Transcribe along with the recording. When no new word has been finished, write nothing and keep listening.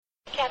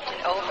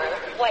over,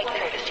 white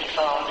courtesy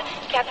phone.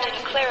 Captain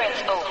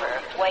Clarence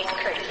over, white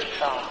courtesy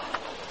phone.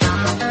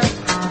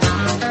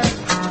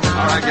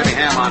 All right, give me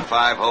ham on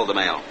 5. Hold the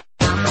mail.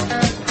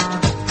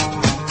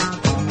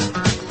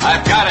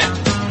 I've got it.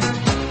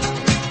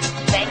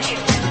 Thank you.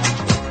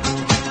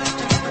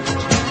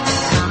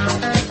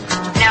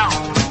 No.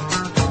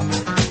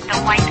 The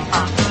white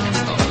phone.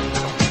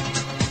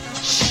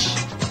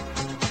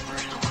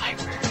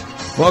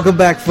 Welcome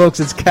back, folks.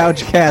 It's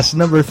Couchcast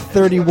number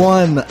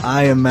 31.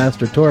 I am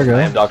Master Torgo.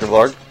 I am Dr.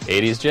 Vlarg.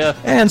 80s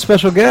Jeff. And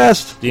special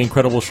guest. The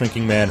incredible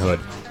shrinking manhood.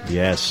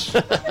 Yes.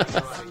 Well,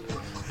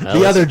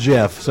 the other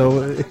Jeff.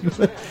 So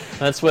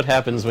that's what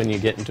happens when you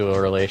get into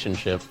a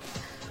relationship.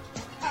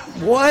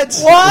 What?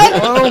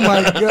 Oh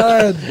my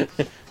God.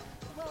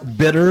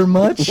 Bitter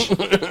much?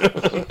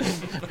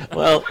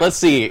 Well, let's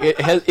see.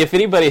 If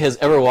anybody has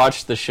ever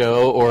watched the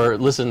show or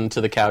listened to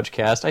the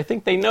Couchcast, I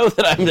think they know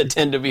that I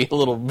tend to be a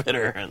little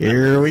bitter.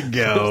 Here we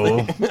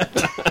go.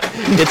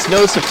 It's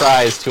no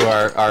surprise to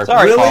our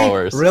Sorry.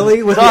 followers.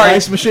 Really? With Sorry. the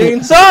ice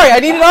machine? Sorry, I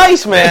needed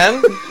ice,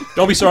 man.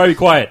 Don't be sorry, be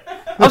quiet.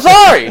 I'm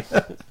sorry.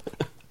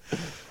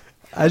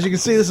 As you can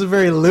see, this is a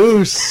very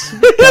loose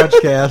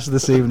Couchcast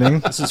this evening.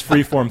 This is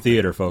freeform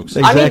theater, folks.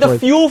 I need the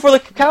fuel for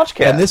the couch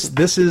cast. And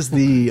this is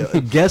the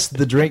guess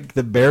the drink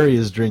that Barry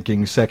is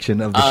drinking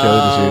section of the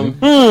show this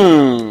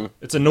evening.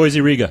 It's a noisy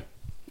Riga.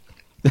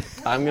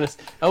 I'm gonna.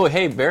 Oh,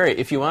 hey Barry,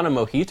 if you want a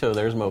mojito,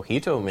 there's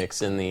mojito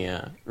mix in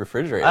the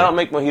refrigerator. I don't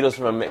make mojitos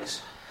from a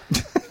mix.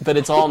 but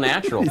it's all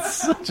natural.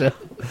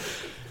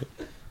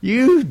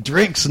 You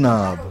drink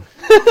snob.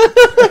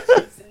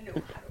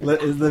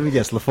 let me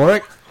guess,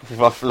 Lafroig?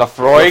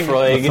 Lafroig.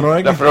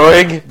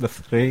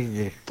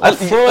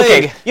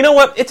 Okay, you know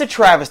what? It's a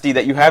travesty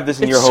that you have this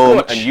in your home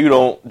Scotch. and you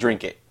don't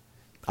drink it.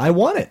 I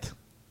want it.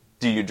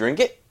 Do you drink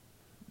it?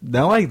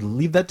 Now I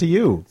leave that to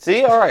you.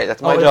 See? All right,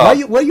 that's my What job.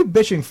 are you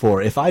bitching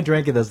for? If I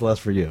drank it, that's less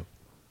for you.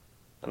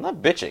 I'm not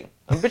bitching.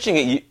 I'm bitching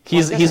at you.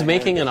 He's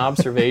making an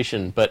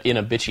observation, but in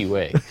a bitchy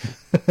way.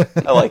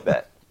 I like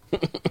that.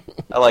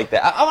 I like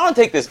that. I want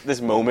to take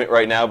this moment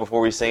right now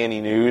before we say any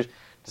news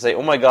to say,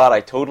 oh my God, I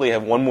totally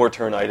have one more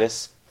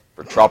turnitis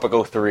for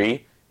Tropico 3. In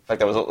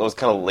fact, I was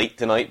kind of late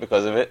tonight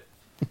because of it.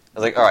 I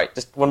was like, all right,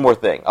 just one more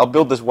thing. I'll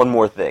build this one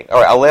more thing. All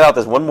right, I'll lay out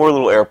this one more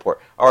little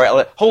airport. All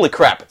right, holy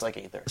crap, it's like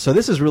 8:30. So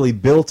this is really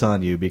built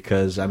on you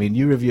because, I mean,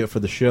 you review it for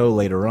the show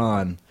later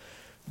on,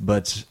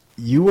 but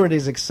you weren't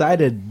as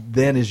excited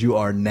then as you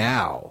are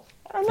now.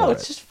 I don't know,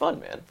 it's just fun,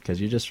 man. Because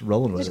you're just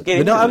rolling with Just it. get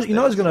But no,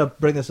 into I was going to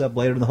bring this up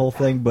later in the whole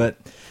thing, but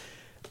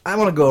I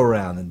want to go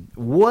around. And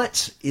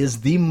what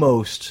is the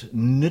most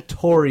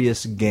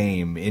notorious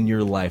game in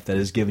your life that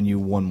has given you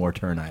one more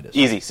turnitis?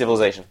 Easy,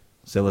 Civilization.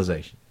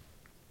 Civilization.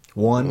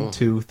 1,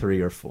 2,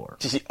 3, or 4.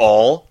 Did you see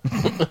all?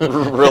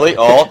 Really,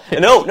 all?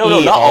 No,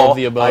 not all all. of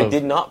the above. I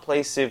did not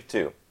play Civ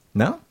 2.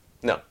 No?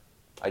 No.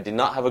 I did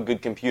not have a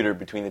good computer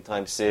between the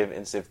time Civ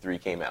and Civ 3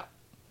 came out.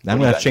 I'm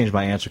going to have to change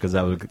my answer because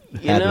that would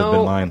had to have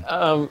been mine.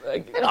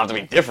 It don't have to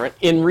be different.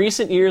 In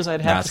recent years,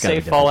 I'd have it's to gotta say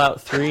be different.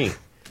 Fallout 3.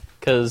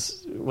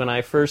 Because when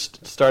I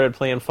first started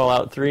playing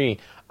Fallout 3,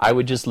 I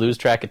would just lose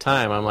track of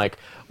time. I'm like,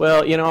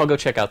 well, I'll go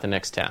check out the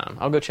next town.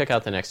 Let me check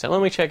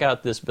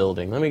out this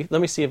building. Let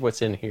me see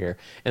what's in here.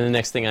 And the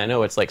next thing I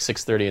know, it's like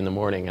 6:30 in the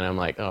morning, and I'm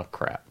like, oh,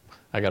 crap.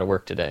 I got to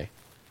work today.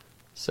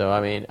 So,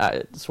 I mean,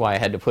 that's why I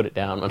had to put it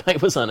down when I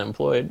was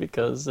unemployed,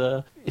 because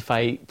if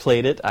I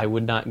played it, I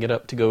would not get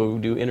up to go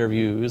do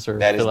interviews or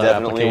That is fill out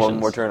definitely applications. one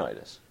more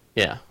turnitis.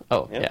 Yeah.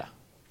 Oh, Yeah. yeah.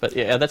 But,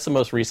 yeah, that's the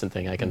most recent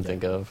thing I can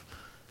think of.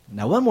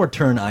 Now, one more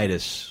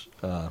turnitis,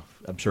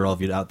 I'm sure all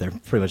of you out there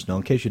pretty much know.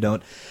 In case you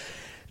don't,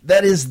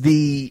 that is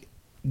the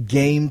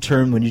game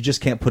term when you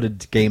just can't put a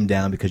game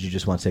down because you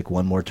just want to take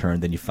one more turn,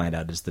 then you find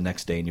out it's the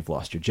next day and you've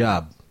lost your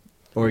job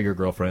or your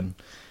girlfriend.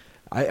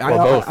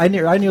 I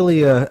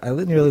nearly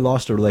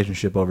lost a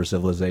relationship over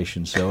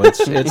Civilization, so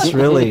it's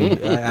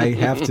really I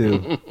have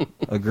to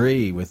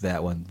agree with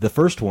that one. The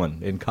first one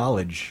in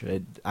college,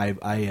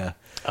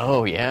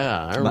 Oh,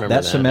 yeah. I remember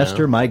that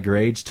semester, now. my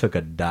grades took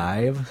a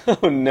dive.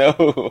 Oh,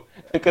 no.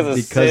 Because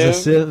of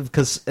Civ,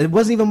 because it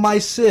wasn't even my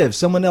Civ.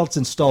 Someone else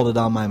installed it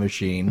on my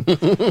machine.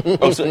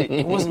 Oh, so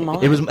it wasn't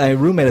mine? It was my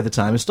roommate at the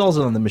time, installs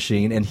it on the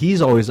machine, and he's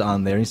always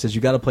on there. And he says,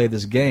 you got to play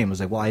this game. I was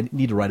like, well, I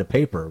need to write a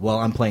paper. Well,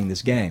 I'm playing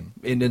this game.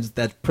 And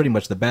that's pretty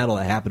much the battle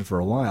that happened for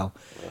a while,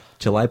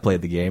 till I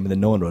played the game, and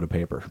then no one wrote a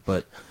paper.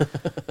 But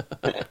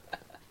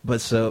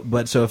so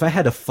if I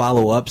had to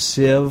follow up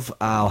Civ,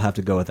 I'll have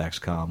to go with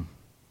XCOM.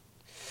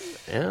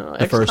 Yeah,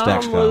 The first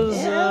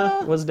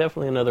XCOM. was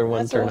definitely another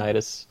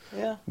one-turnitis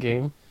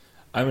game.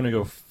 I'm going to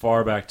go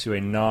far back to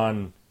a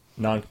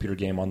non-computer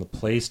game on the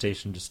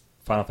PlayStation. Just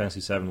Final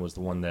Fantasy VII was the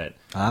one that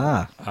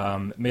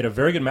made a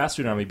very good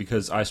mastery on me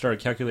because I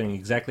started calculating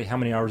exactly how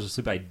many hours of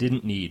sleep I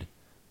didn't need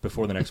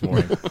before the next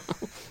morning.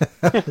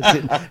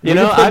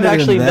 I've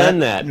actually done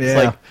that.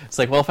 Yeah. It's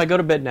like, well, if I go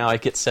to bed now, I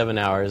get 7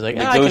 hours. Like,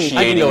 I can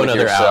Negotiating go with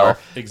another yourself. hour.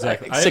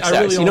 Exactly. 6 I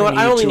hours. really You know what?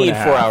 I only need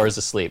 2.5. 4 hours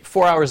of sleep.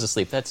 4 hours of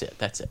sleep. That's it.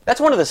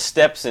 That's one of the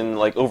steps in,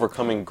 like,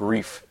 overcoming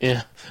grief.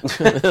 Yeah.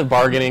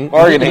 Bargaining.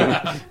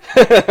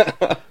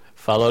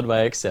 followed by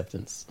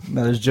acceptance.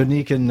 Now there's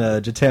Jonique and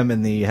Jatem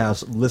in the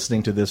house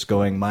listening to this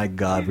going, my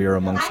God, we are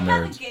amongst I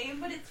nerds. have a game,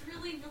 but it's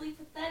really, really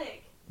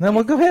pathetic. No,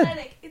 well, go ahead.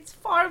 Pathetic. It's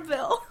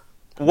Farmville.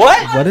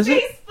 What? What is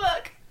it?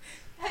 Facebook.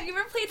 Have you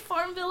ever played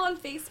Farmville on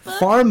Facebook?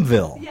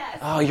 Farmville. Yes.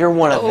 Oh, you're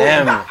one of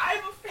them. I'm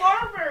a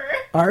farmer.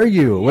 Are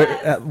you?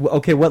 Yes.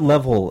 Okay, what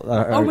level?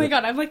 Oh my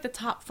god, I'm like the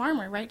top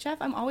farmer, right, Jeff?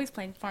 I'm always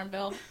playing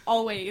Farmville,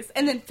 always,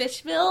 and then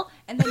Fishville,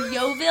 and then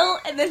Yoville,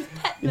 and then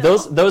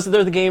Petville. Those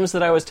are the games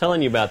that I was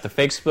telling you about. The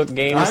Facebook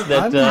games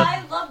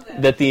I love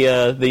them. that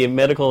the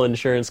medical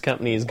insurance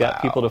companies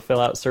got people to fill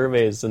out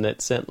surveys and that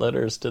sent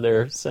letters to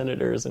their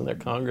senators and their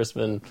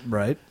congressmen.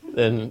 Right.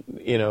 And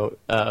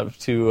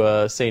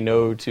to say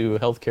no to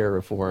healthcare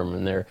reform,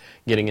 and they're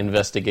getting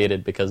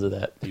investigated because of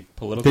that. The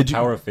political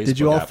power of Facebook. Did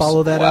you all apps.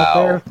 follow that out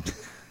there?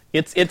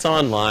 It's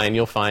online.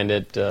 You'll find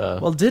it.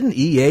 Well, didn't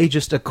EA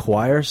just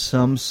acquire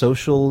some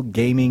social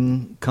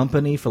gaming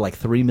company for like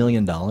 $3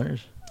 million? I'm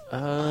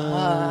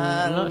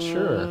not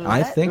sure.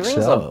 I think rings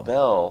so. a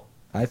bell.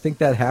 I think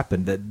that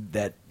happened.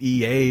 That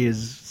EA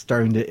is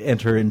starting to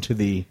enter into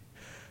the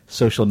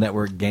social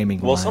network gaming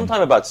Well, line.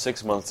 sometime about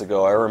 6 months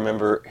ago, I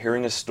remember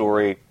hearing a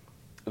story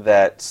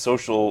that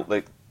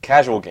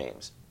casual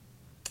games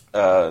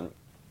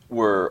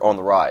were on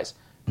the rise.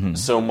 Mm-hmm.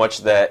 So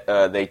much that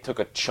they took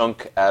a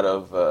chunk out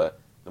of the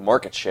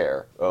market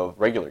share of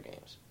regular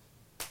games.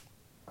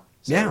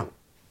 So Yeah.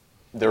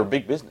 They're a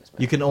big business,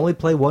 man. You can only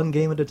play one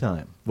game at a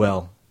time.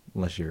 Well,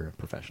 unless you're a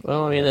professional.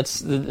 Well, I mean, that's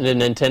the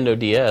Nintendo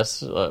DS.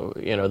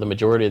 The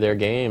majority of their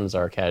games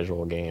are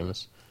casual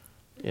games.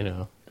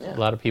 A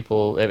lot of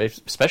people,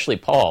 especially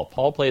Paul.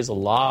 Paul plays a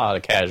lot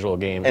of casual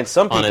games And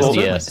some on his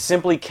people DS.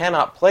 simply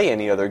cannot play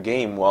any other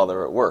game while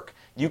they're at work.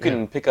 You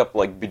can pick up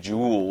like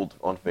Bejeweled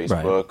on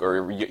Facebook,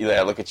 or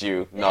look at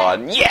you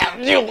nod. Yeah,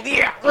 Bejeweled,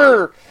 yeah.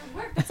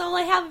 That's all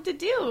I have to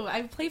do.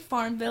 I play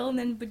Farmville, and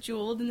then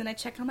Bejeweled, and then I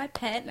check on my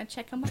pet, and I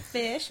check on my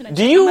fish, and I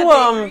check on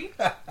my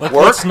bakery.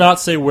 Let's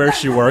not say where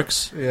she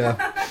works. Yeah.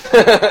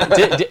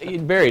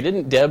 Barry,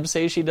 didn't Deb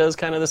say she does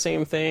kind of the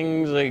same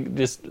things? Like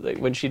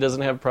when she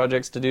doesn't have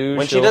projects to do,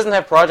 When she she'll doesn't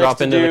have projects drop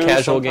to into do, the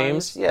casual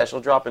sometimes- games. Yeah,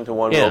 she'll drop into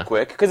one Yeah. real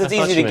quick because it's I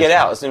thought easy she to get mentioned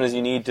out as soon as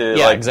you need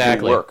to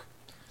exactly. do work.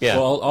 Yeah.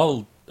 Well,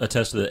 I'll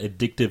attest to the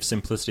addictive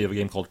simplicity of a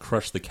game called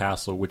Crush the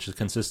Castle, which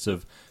consists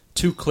of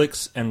 2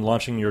 clicks and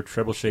launching your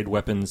trebuchet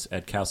weapons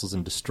at castles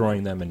and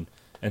destroying them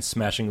and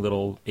smashing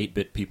little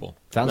 8-bit people.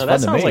 Sounds No, fun that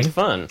to sounds me. like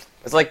fun.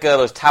 It's like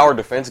those tower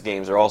defense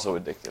games are also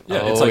addictive.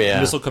 Yeah, Oh, it's like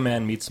yeah. Missile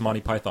Command meets Monty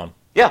Python.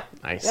 Yeah,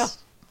 Nice. yeah,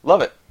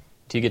 love it.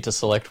 Do you get to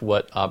select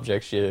what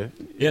objects you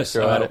Yes,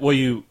 throw at it? well,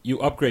 you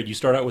upgrade. You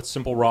start out with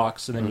simple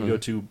rocks, and then you go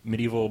to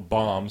medieval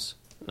bombs,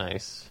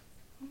 Nice.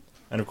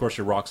 and of course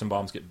your rocks and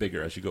bombs get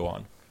bigger as you go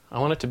on. I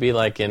want it to be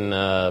like in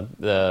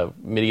the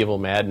Medieval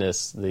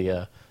Madness,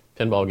 the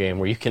pinball game,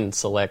 where you can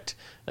select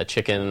a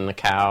chicken, a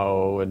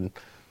cow, and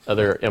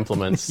other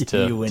implements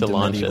to You went to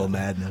launch Medieval it.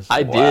 Madness.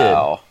 I did.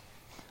 Wow.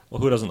 Well,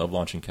 who doesn't love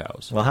launching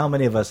cows? Well, how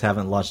many of us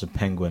haven't launched a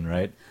penguin,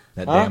 right?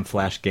 That damn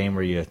Flash game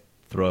where you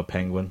throw a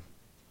penguin,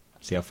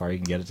 see how far you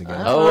can get it to go.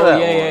 Oh that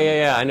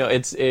yeah. I know.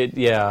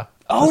 Yeah.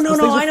 Oh Those no,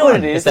 things are I know what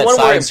fun. it is. It's The that one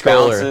where it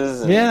side-scroller.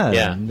 bounces. And Yeah,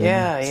 Yeah. and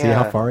Yeah, See yeah.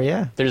 how far?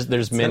 Yeah.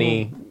 There's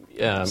many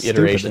Stupid.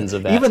 iterations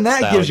of that. Even that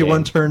style gives you game.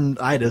 one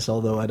turn-itis,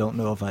 although I don't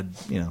know if I'd,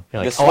 You're like, The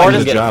oh, I smartest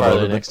can get job farther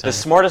over next time. The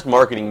smartest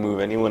marketing move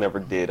anyone ever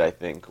did, I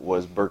think,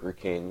 was Burger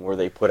King, where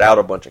they put out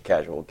a bunch of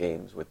casual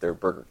games with their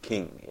Burger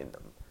King in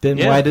them. Then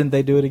Yeah. why didn't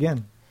they do it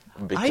again?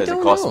 Because it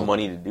don't costs know.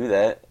 money to do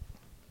that.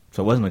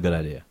 So it wasn't a good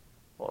idea.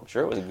 Well, I'm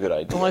sure it was a good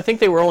idea. Well, I think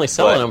they were only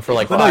selling But- them for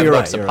like Well, no, $5 you're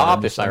bucks right, a you're pop,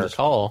 right. if I I'm just-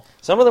 recall.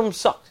 Some of them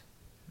sucked.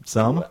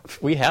 Some?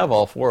 We have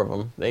all 4 of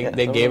them. They Yeah,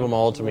 they some gave of them them-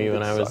 all to me some of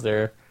when them I was suck.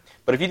 there.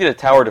 But if you did a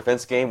tower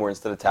defense game where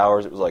instead of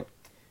towers it was like,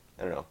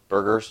 I don't know,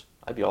 burgers,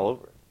 I'd be all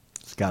over it.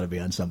 It's got to be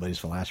on somebody's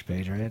Flash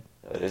page, right?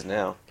 It is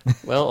now.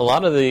 Well, a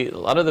lot of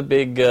the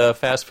big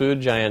fast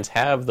food giants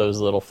have those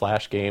little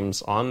flash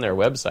games on their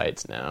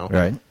websites now.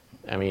 Right.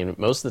 I mean,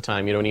 most of the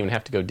time you don't even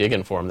have to go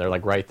digging for them. They're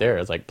like right there.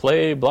 It's like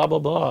play blah blah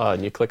blah,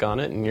 and you click on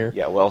it, and you're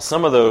Yeah, well,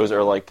 some of those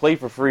are like play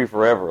for free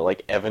forever,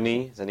 like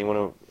Evany. Is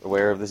anyone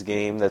aware of this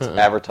game that's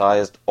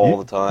advertised all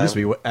the time? Used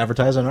to be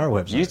advertised on our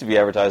website. It used to be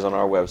advertised on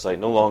our website,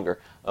 no longer.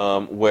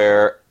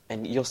 Where,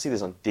 and you'll see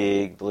this on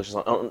Dig, Delicious,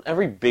 on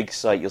every big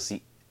site, you'll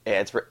see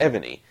ads for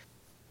Ebony.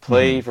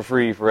 Play for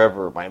free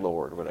forever, my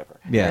lord,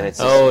 whatever. Yeah. And it's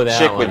this Oh, that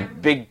chick one.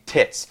 with big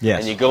tits. Yes.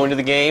 And you go into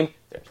the game,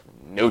 there's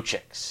no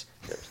chicks.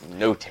 There's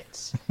no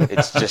tits.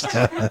 It's just...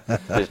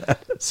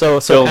 so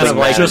Building kind of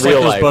like Just real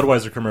like life. those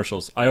Budweiser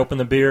commercials. I open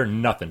the beer,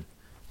 nothing.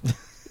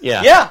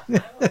 Yeah. yeah!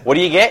 What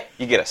do you get?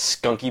 You get a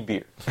skunky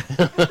beer.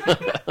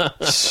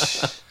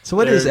 So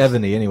what is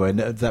Evany anyway?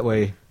 No, that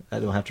way I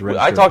don't have to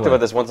register. I to talked play.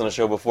 about this once on a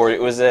show before.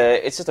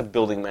 It's just a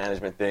building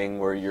management thing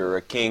where you're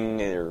a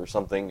king or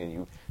something, and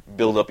you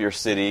build up your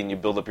city and you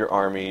build up your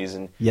armies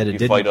and Yet it you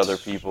didn't fight other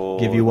people.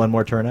 Give you one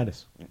more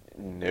turnitis.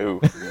 No,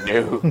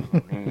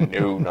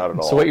 not at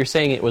all. So what you're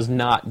saying, it was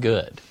not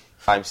good.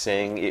 I'm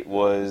saying it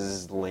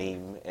was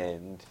lame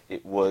and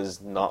it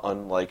was not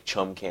unlike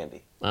Chum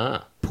Candy.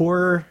 Ah.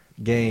 Poor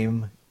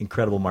game,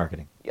 incredible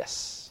marketing.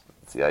 Yes,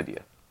 That's the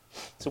idea.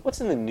 So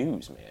what's in the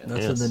news, man?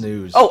 That's in the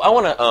news. Oh, I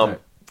want to.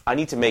 I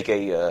need to make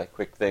a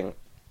quick thing.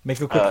 Make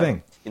a quick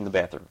thing. In the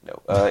bathroom.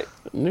 No.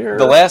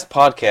 The last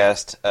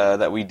podcast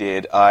that we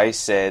did, I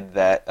said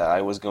that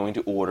I was going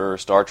to order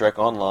Star Trek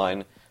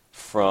Online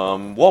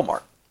from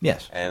Walmart.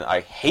 Yes. And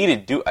I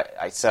hated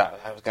I said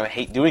I was going to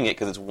hate doing it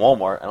because it's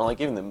Walmart. I don't like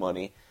giving them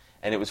money.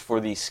 And it was for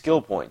the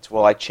skill points.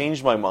 Well, I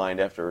changed my mind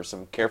after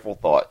some careful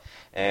thought.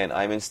 And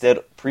I'm instead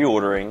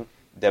pre-ordering,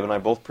 Deb and I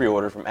both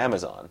pre-ordered from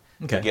Amazon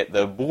to get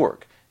the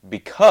Borg.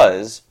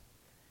 Because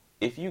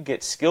if you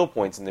get skill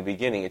points in the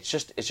beginning, it's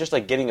just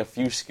like getting a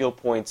few skill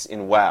points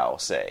in WoW,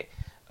 say.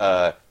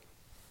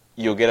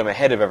 You'll get them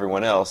ahead of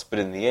everyone else, but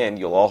in the end,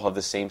 you'll all have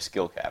the same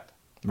skill cap.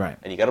 Right.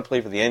 And you got to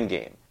play for the end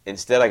game.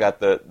 Instead, I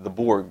got the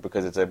Borg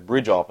because it's a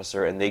bridge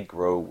officer, and they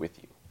grow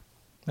with you.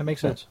 That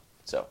makes sense.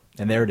 So.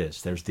 And there it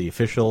is. There's the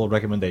official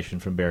recommendation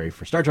from Barry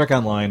for Star Trek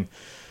Online,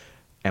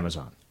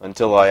 Amazon.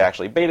 Until I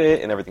actually beta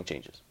it, and everything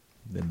changes.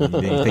 Then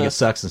you think it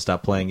sucks and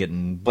stop playing it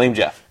and blame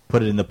Jeff.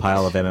 Put it in the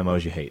pile of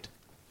MMOs you hate.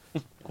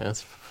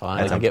 That's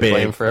fine. I get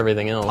blamed for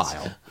everything else.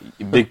 Pile.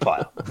 Big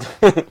pile.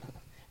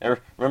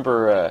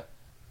 Remember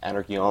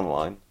Anarchy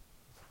Online?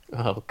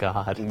 Oh,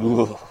 God.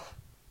 Ugh.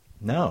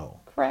 No.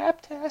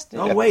 Craptastic.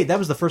 Oh, wait. That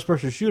was the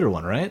first-person shooter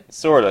one, right?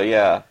 Sort of,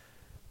 yeah.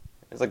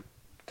 It's like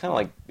kind of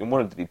like it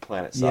wanted to be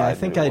planet-side. Yeah, I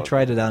think I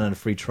tried it out on a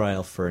free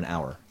trial for an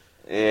hour.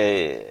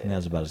 Yeah. And that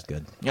was about as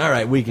good. All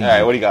right, we can. All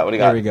right, what do you got?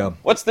 There we go.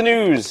 What's the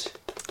news?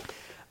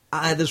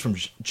 This is from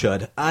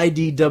Chud.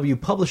 IDW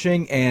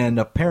Publishing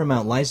and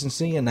Paramount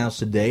Licensing announced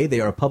today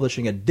they are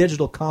publishing a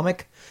digital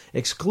comic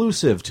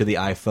exclusive to the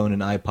iPhone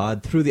and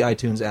iPod through the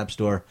iTunes App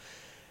Store.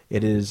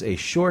 It is a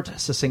short,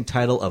 succinct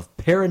title of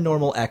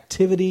Paranormal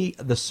Activity,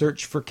 The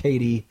Search for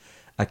Katie,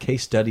 a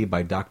case study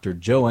by Dr.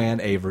 Joanne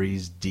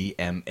Avery's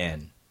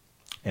DMN.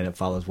 And it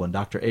follows one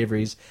Dr.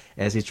 Avery's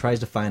as he tries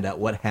to find out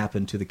what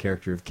happened to the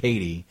character of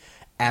Katie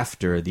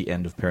after the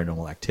end of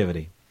Paranormal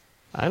Activity.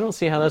 I don't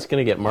see how that's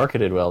going to get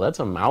marketed well.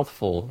 That's a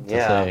mouthful to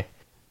say.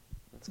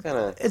 It's kind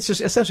of. It's just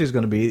essentially it's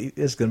going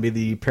to be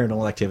the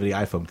Paranormal Activity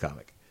iPhone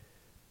comic.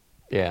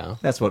 Yeah,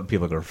 that's what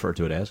people are going to refer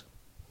to it as.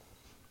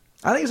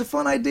 I think it's a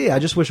fun idea. I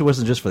just wish it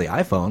wasn't just for the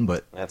iPhone,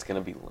 but that's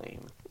going to be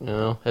lame.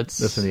 No, it's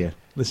listen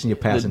to you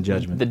passing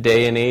judgment. The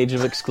day and age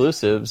of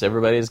exclusives,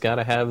 everybody's got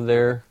to have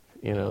their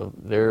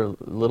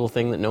little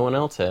thing that no one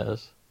else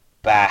has.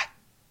 Bah.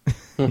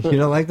 You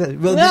don't like that?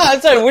 Well, no, I'm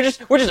sorry. We're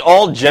just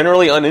all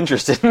generally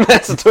uninterested in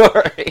that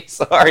story.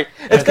 Sorry,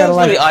 it's kind of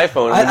like the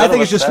iPhone. I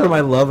think it's just for my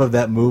love of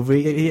that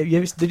movie. I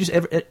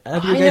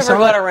never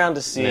got around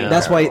to seeing.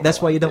 That's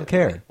why you don't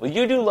care. Well,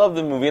 you do love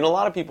the movie, and a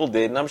lot of people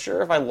did. And I'm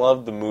sure if I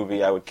loved the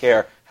movie, I would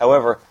care.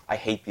 However, I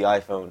hate the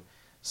iPhone,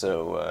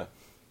 so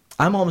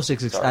I'm almost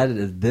as excited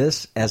at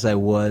this as I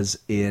was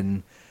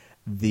in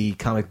the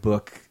comic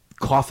book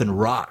Coffin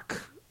Rock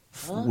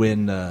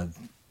when.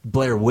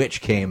 Blair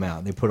Witch came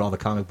out. They put all the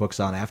comic books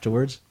on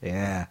afterwards.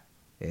 Yeah.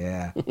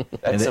 And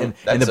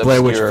the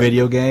Blair Witch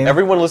video game.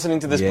 Everyone listening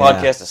to this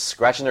podcast is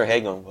scratching their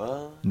head going,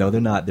 what? No, they're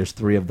not. There's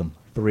 3 of them.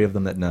 3 of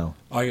them that know.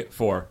 I get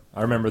 4.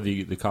 I remember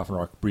the Coffin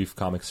Rock brief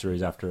comic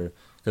series after,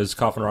 because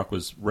Coffin Rock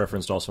was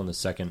referenced also in the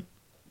second,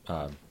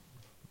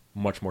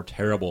 much more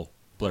terrible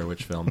Blair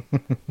Witch film.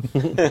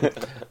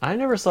 I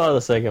never saw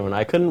the second one.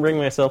 I couldn't bring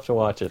myself to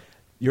watch it.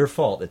 Your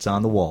fault. It's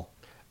on the wall.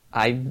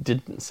 I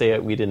didn't say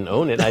we didn't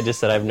own it. I just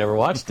said I've never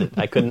watched it.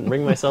 I couldn't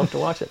bring myself to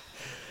watch it.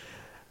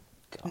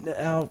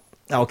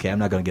 Okay, I'm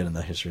not going to get into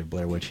the history of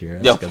Blair Witch here.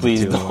 Yeah,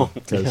 please don't.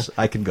 Because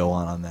I can go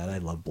on that. I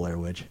love Blair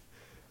Witch.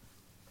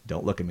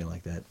 Don't look at me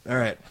like that. All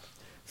right.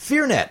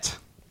 FearNet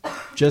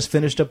just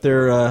finished up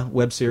their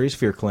web series,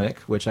 Fear Clinic,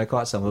 which I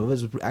caught some of it. It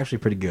was actually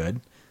pretty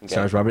good. Okay.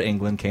 Stars Robert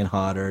Englund, Kane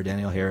Hodder,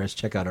 Danielle Harris.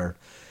 Check out our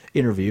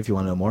interview if you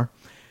want to know more.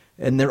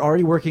 And they're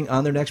already working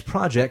on their next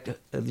project.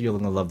 You're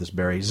going to love this,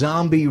 Barry.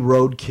 Zombie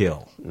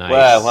Roadkill.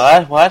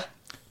 Nice. What?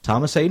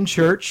 Thomas Hayden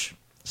Church,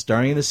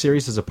 starring in the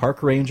series as a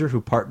park ranger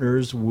who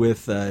partners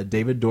with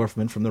David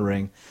Dorfman from The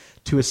Ring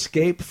to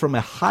escape from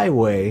a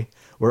highway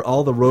where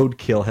all the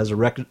roadkill has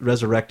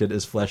resurrected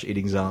as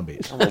flesh-eating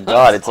zombies. Oh, my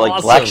God. It's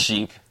like Black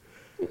Sheep.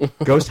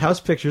 Ghost House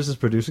Pictures is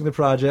producing the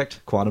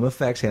project. Quantum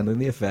Effects handling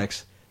the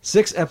effects.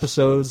 6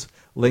 episodes,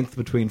 length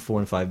between 4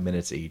 and 5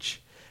 minutes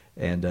each.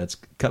 And it's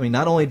coming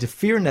not only to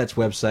FearNet's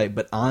website,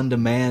 but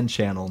on-demand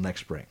channel next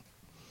spring.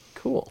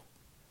 Cool.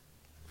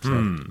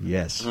 So,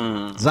 yes.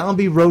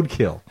 Zombie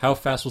Roadkill. How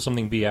fast will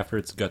something be after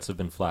its guts have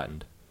been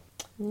flattened?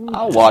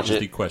 I'll watch it.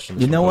 The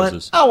question you know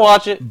what? I'll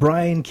watch it.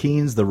 Brian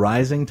Keene's The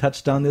Rising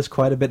touched on this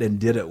quite a bit and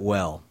did it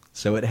well.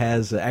 So it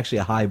has actually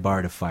a high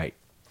bar to fight.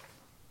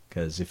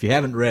 Because if you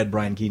haven't read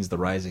Brian Keene's The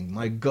Rising,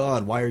 my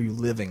God, why are you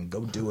living?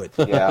 Go do it.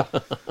 Yeah,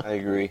 I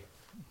agree.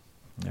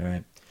 All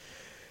right.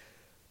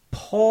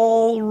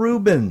 Paul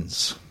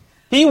Rubens.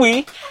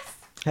 Pee-wee.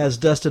 Has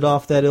dusted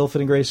off that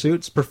ill-fitting gray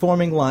suit,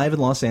 performing live in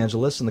Los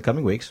Angeles in the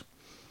coming weeks.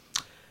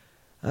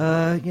 He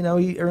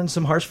earned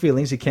some harsh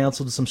feelings. He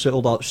canceled some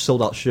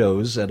sold-out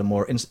shows at a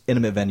more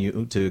intimate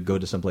venue to go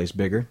to someplace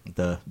bigger,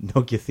 the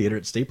Nokia Theater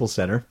at Staples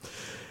Center.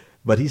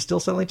 But he's still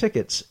selling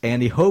tickets,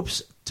 and he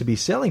hopes to be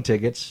selling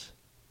tickets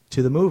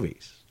to the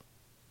movies.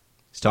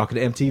 He's talking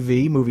to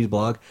MTV Movies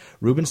Blog.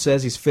 Rubin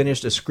says he's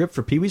finished a script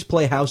for Pee-wee's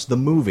Playhouse, the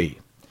movie,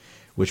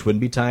 which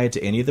wouldn't be tied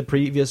to any of the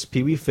previous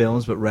Pee-wee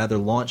films, but rather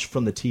launched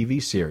from the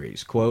TV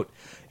series. Quote,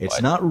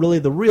 "It's not really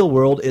the real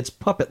world, it's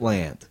Puppet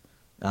Land."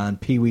 On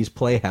Pee-wee's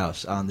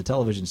Playhouse, on the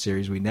television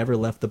series, we never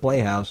left the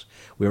Playhouse.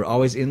 We were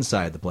always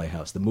inside the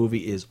Playhouse. The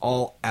movie is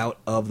all out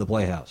of the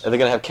Playhouse. Are they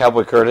going to have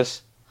Cowboy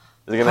Curtis?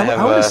 Are they going to have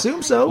I would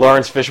assume so.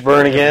 Lawrence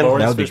Fishburne again?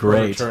 Lawrence That would be Fishburne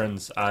great.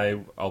 returns.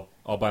 I'll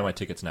buy my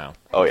tickets now.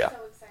 Oh, yeah.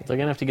 They're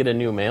going to have to get a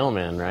new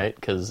mailman, right?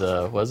 Because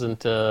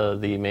wasn't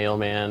the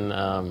mailman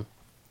Oh,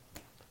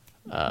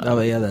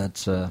 yeah,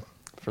 that's...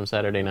 from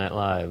Saturday Night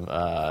Live?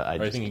 Are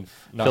you thinking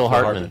not Phil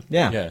Hartman.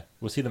 Yeah.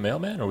 Was he the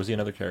mailman, or was he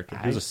another character?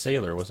 He was a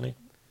sailor, wasn't he?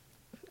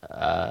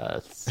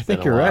 I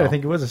think you're right. I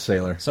think it was a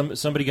sailor.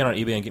 Somebody get on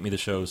eBay and get me the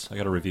shows. I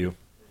got a review.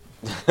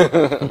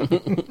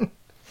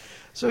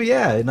 So,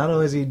 yeah, not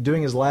only is he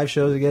doing his live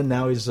shows again,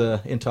 now he's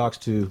in talks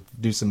to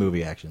do some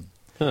movie action.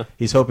 Huh.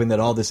 He's hoping that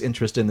all this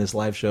interest in this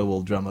live show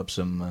will drum up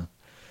some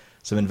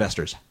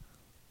investors.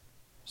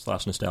 /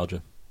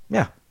 nostalgia.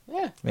 Yeah.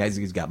 Yeah.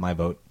 He's got my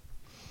vote.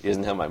 He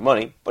doesn't have my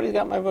money, but he's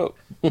got my vote.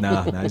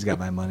 No, he's got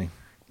my money.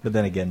 But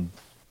then again,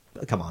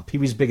 come on.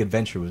 Pee-wee's Big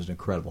Adventure was an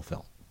incredible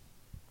film.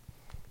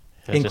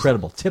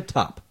 Incredible.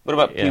 Tip-top. What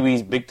about Yeah.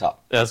 Pee-wee's Big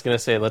Top? I was going to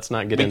say, let's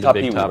not get Big into Top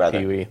Big Pee-wee, Top rather.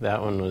 Pee-wee.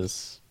 That one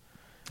was...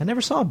 I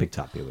never saw Big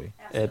Top Pee-wee.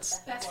 It's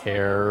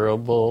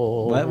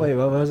terrible. Wait,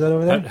 what was that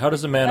over there? How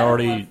does a man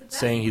already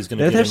saying he's going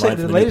to They're get in saying- line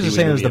for the the ladies new are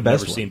saying Pee-wee it was movie the have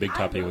best never one. seen Big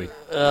Top Pee-wee?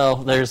 Well,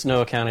 there's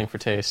no accounting for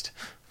taste.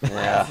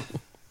 Yeah.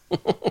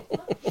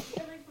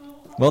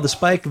 Well, the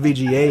Spike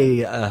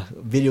VGA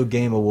Video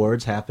Game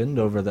Awards happened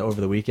over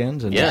the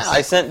weekend. And Yes. Yeah,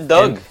 I sent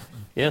Doug.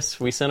 Yes,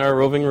 we sent our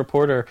roving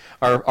reporter,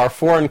 our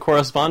foreign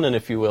correspondent,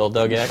 if you will,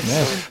 Doug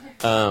X,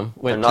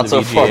 went Not to so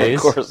the far VGAs.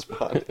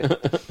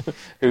 correspondent.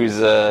 Who's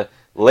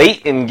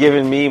late in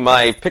giving me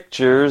my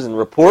pictures and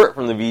report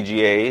from the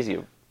VGAs.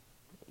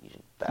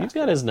 You've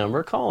got his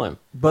number. Call him.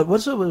 But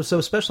what's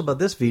so special about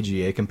this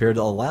VGA compared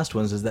to all the last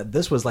ones is that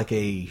this was like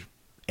a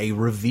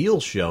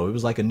reveal show. It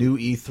was like a new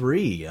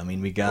E3. I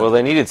mean, we got Well,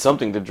 they needed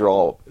something to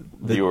draw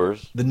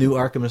viewers. the new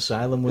Arkham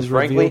Asylum was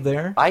Frankly, revealed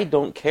there. I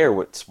don't care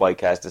what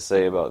Spike has to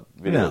say about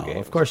video No,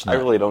 games. of course I not.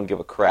 really don't give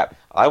a crap.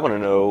 I want to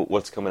know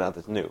what's coming out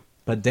that's new.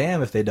 But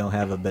damn if they don't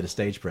have a bit of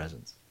stage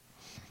presence.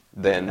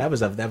 Then That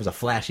was a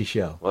flashy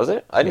show. was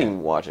it? I didn't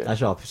even watch it. I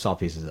saw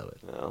pieces of it.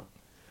 No,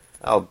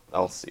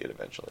 I'll see it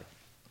eventually.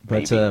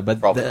 But Maybe.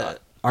 Probably the not.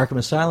 Arkham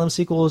Asylum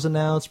sequel was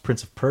announced.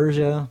 Prince of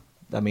Persia.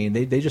 I mean,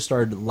 they just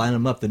started lining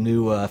them up. The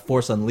new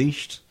Force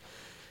Unleashed.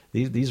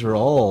 These are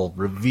all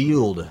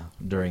revealed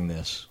during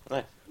this.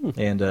 Nice.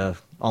 And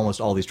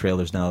almost all these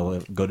trailers now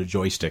go to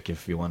Joystick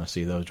if you want to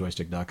see those,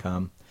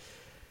 joystick.com.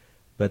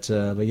 But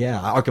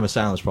yeah, Arkham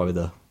Asylum is probably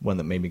the one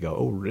that made me go,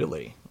 oh,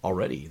 really?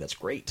 Already? That's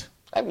great.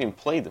 I haven't even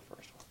played the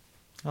first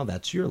one. Oh,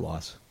 that's your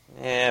loss.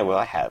 Yeah, well,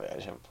 I have it. I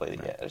just haven't played it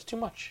yet. There's too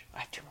much. I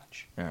have too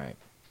much. All right.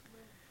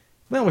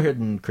 Well, we're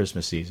hitting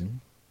Christmas season.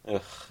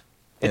 Ugh.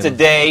 It's a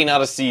day, not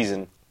a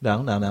season.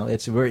 No.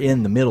 We're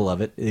in the middle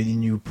of it.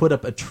 And you put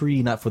up a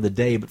tree not for the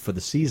day, but for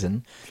the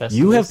season. Festivus.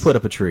 You have put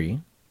up a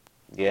tree.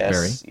 Yes,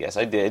 Barry? yes,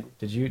 I did.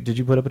 Did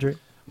you put up a tree?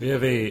 We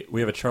have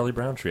a Charlie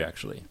Brown tree,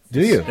 actually.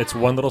 Do you? It's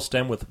one little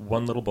stem with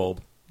one little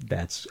bulb.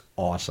 That's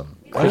awesome.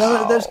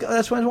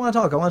 That's what I want to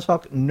talk. I want to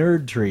talk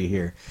nerd tree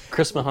here.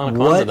 Chris Mahana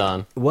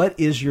Kwanzaa. What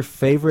is your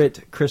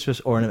favorite Christmas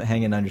ornament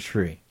hanging on your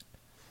tree?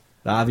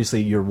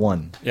 Obviously, you're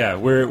one. Yeah,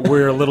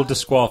 we're a little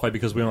disqualified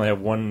because we only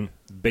have one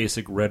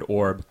basic red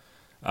orb.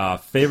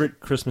 Favorite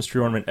Christmas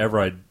tree ornament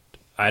ever?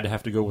 I'd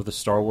have to go with the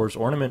Star Wars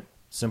ornament.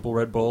 Simple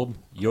red bulb.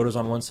 Yoda's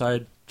on one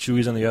side,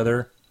 Chewie's on the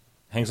other.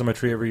 Hangs on my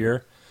tree every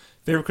year.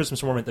 Favorite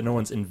Christmas ornament that no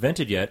one's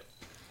invented yet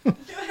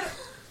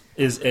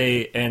is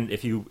and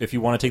if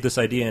you want to take this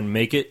idea and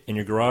make it in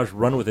your garage,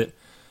 run with it.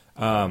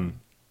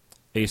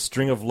 A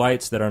string of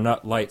lights that are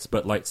not lights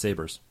but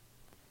lightsabers.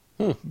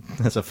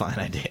 That's a fine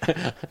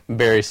idea.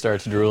 Barry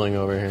starts drooling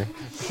over here.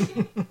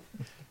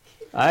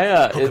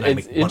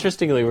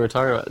 Interestingly, we were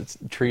talking about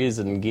trees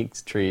and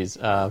geeks trees.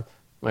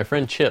 My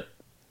friend Chip,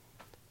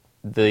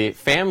 the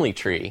family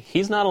tree,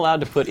 he's not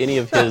allowed to put any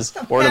of his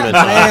ornaments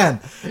on.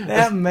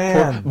 That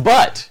man.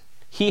 But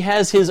he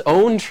has his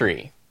own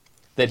tree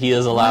that he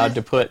is allowed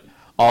to put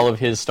all of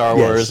his Star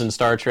Wars and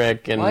Star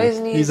Trek and Why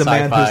isn't he- He's a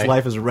man sci-fi. whose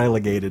life is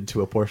relegated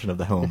to a portion of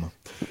the home.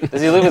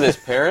 Does he live with his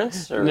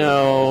parents? Or?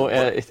 No,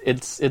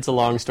 it's a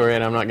long story,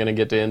 and I'm not going to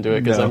get into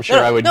it because No. I'm sure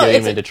I would get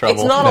him into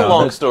trouble. It's not a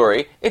long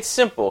story. It's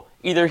simple.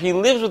 Either he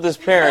lives with his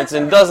parents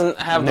and doesn't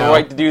have the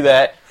right to do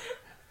that,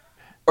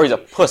 or he's a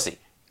pussy.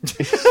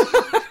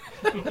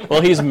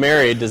 Well, he's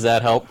married. Does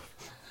that help?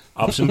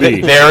 Option B.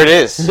 There it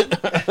is.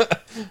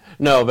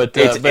 No, but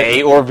It's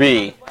A or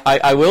B.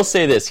 I will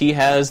say this: he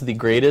has the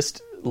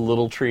greatest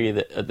little tree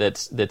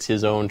that's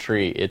his own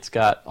tree. It's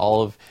got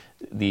all of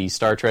the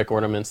Star Trek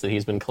ornaments that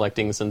he's been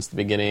collecting since the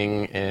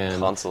beginning, and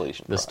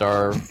Consolation the prize.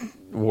 Star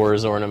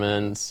Wars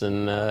ornaments,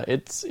 and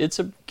it's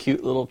a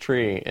cute little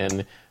tree.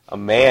 And A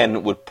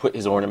man would put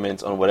his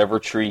ornaments on whatever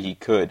tree he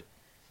could.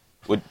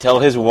 would tell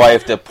his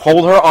wife to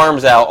hold her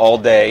arms out all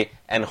day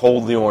and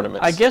hold the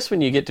ornaments. I guess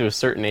when you get to a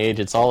certain age,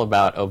 it's all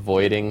about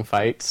avoiding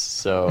fights.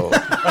 So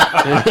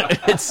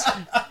it's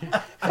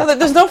No,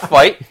 there's no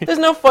fight. There's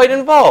no fight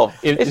involved.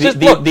 It's just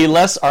the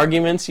less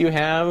arguments you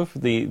have,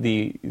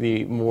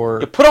 the more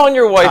you put on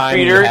your wife time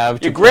beater, have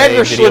to you grab play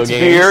your video Schlitz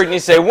games. beer, and you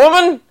say,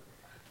 "Woman,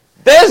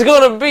 there's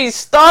going to be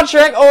Star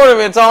Trek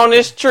ornaments on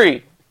this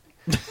tree."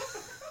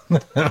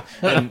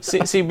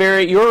 See,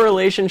 Barry, your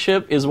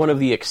relationship is one of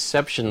the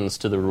exceptions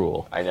to the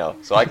rule. I know,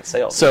 so I can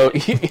say all that. So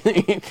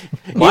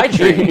My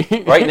tree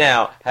right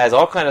now has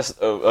all kinds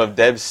of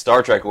Deb's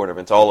Star Trek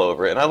ornaments all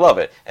over it, and I love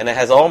it. And it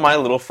has all my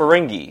little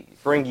Ferengi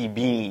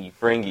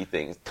beanie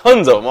things,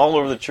 tons of them all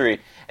over the tree.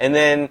 And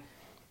then,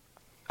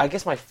 I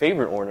guess my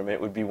favorite ornament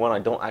would be one I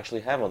don't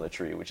actually have on the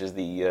tree, which is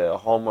the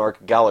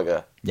Hallmark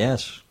Galaga.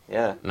 Yes.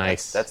 Yeah,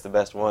 Nice. That's the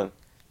best one.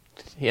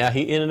 Yeah,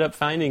 he ended up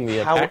finding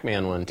the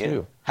Pac-Man one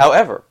too. Yeah.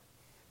 However,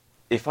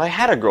 if I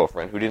had a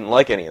girlfriend who didn't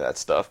like any of that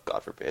stuff,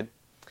 God forbid,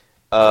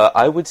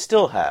 I would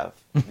still have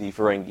the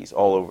Ferengis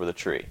all over the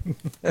tree.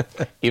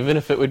 Even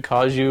if it would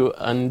cause you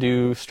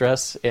undue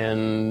stress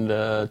and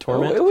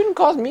torment. It wouldn't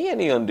cause me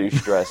any undue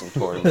stress and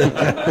torment.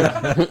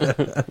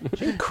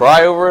 She can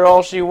cry over it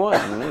all she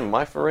wants.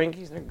 My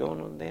Ferengis, they're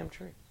going on the damn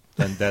tree.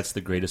 And that's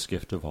the greatest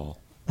gift of all.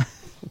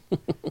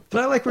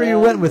 But I like where you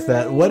went with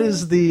that. What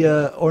is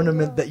the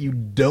ornament that you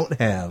don't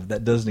have,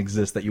 that doesn't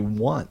exist, that you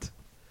want?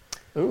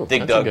 Ooh,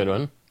 Dig that's Dug. a good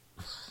one.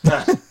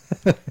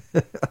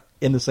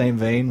 In the same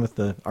vein with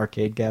the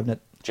arcade cabinet?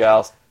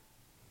 Giles.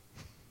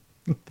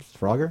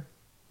 Frogger?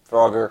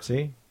 Frogger.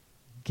 See?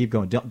 Keep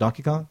going.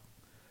 Donkey Kong?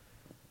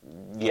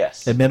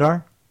 Yes.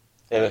 Midar?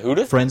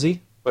 Huda?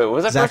 Frenzy? Wait, what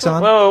was that first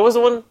Zaxxon? one? What was the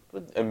one?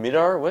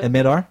 Midar? What?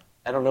 Midar?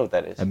 I don't know what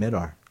that is.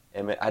 Midar.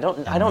 I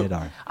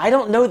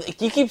don't know.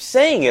 You keep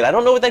saying it. I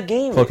don't know what that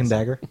game Cloak and is.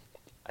 Dagger?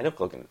 I know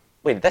Cloak and...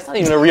 Wait, that's not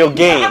even a real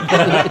game.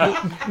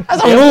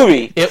 That's a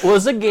movie. It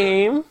was a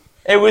game.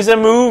 It was a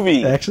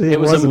movie. Actually, It it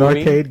was was a an movie?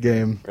 arcade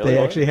game. Really? They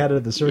actually had it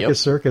at the Circus Yep.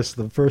 Circus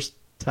the first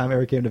time I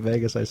ever came to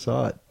Vegas. I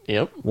saw it.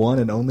 Yep. One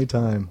and only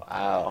time.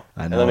 Wow.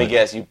 I And know let me it.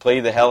 guess, you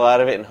played the hell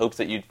out of it in hopes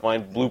that you'd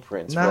find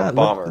blueprints for Nah, a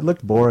bomber. it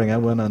looked boring. I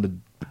went on to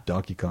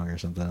Donkey Kong or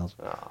something else.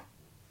 Oh.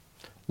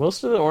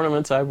 Most of the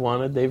ornaments I've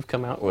wanted, they've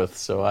come out with,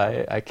 so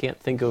I can't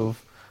think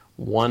of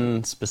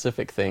one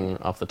specific thing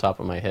off the top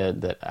of my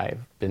head that I've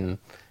been,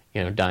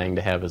 dying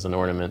to have as an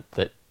ornament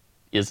that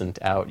isn't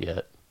out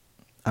yet.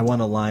 I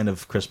want a line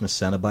of Christmas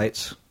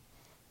Cenobites.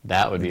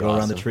 That would be Go awesome.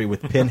 around the tree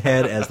with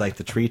Pinhead as like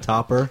the tree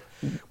topper,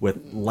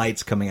 with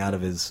lights coming out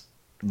of his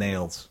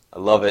nails. I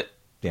love it.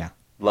 Yeah,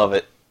 Love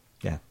it.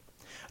 yeah.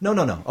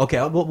 No.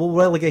 Okay, we'll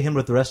relegate him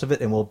with the rest of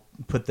it, and we'll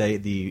put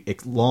the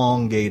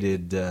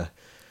elongated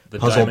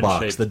puzzle box,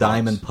 diamond-shaped the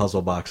diamond box.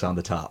 puzzle box on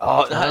the top.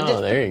 Oh,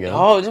 there you go.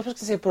 Oh, I was just going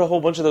to say put a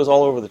whole bunch of those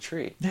all over the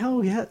tree.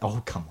 Hell yeah!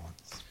 Oh, come on.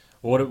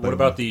 What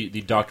about the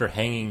doctor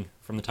hanging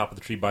from the top of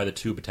the tree by the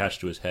tube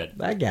attached to his head?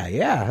 That guy,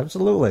 yeah,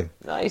 absolutely.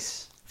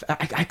 Nice.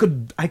 I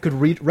could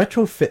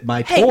retrofit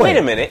my Hey, toy. wait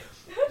a minute.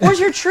 Where's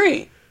your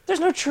tree? There's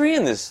no tree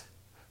in this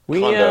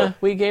condo.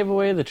 We gave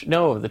away the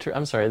tree.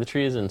 I'm sorry, the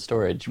tree is in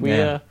storage.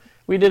 Yeah.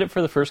 We did it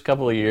for the first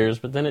couple of years,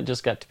 but then it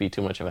just got to be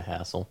too much of a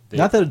hassle.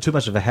 Not that it's too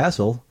much of a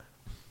hassle.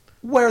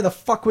 Where the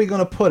fuck are we going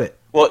to put it?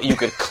 Well, you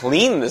could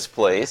clean this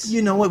place.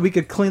 You know what? We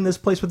could clean this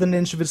place with an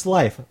inch of its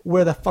life.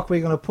 Where the fuck are we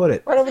going to put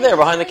it? Right over there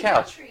behind the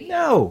couch.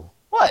 No.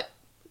 What?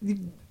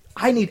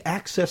 I need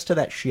access to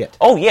that shit.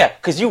 Oh, yeah,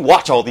 because you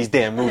watch all these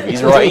damn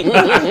movies, right?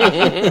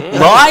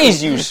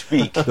 Lies you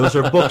speak. Those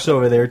are books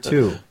over there,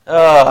 too.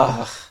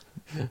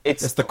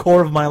 It's It's the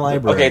core of my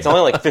library. okay, it's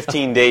only like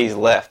 15 days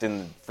left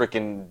in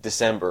frickin'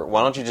 December.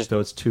 Why don't you just... So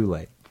it's too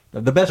late.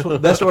 The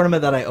best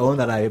ornament that I own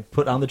that I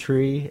put on the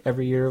tree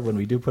every year when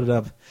we do put it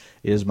up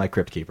is my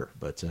Crypt Keeper,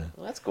 but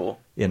Well, that's cool.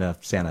 in a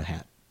Santa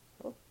hat.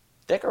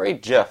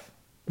 Decorate Jeff.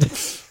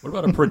 What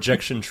about a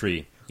projection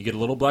tree? You get a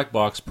little black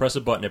box, press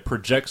a button, it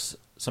projects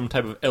some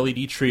type of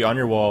LED tree on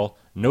your wall.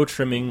 No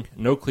trimming,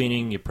 no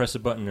cleaning. You press a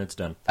button and it's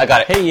done. I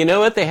got it. Hey, you know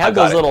what? They I have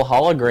got those it. little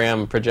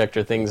hologram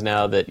projector things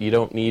now that you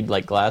don't need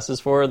like glasses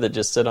for, that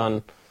just sit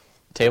on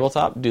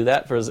tabletop. Do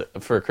that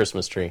for a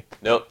Christmas tree.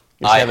 Nope.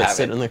 You should I have it have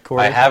sit in the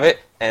corner. I have it,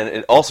 and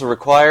it also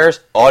requires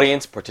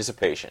audience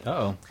participation.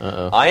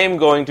 Uh-oh. I am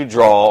going to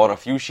draw on a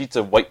few sheets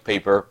of white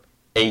paper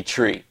a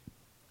tree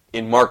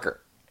in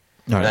marker.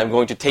 All And right. I'm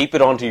going to tape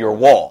it onto your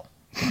wall.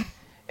 And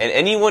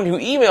anyone who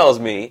emails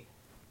me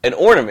an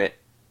ornament,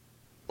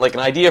 like an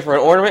idea for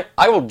an ornament,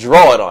 I will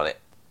draw it on it.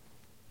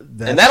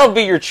 And that'll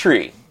be your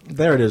tree.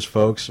 There it is,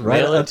 folks.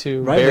 Right, Mail it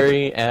to right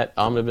Barry at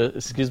Omnibus.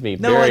 Excuse me,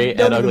 No, Barry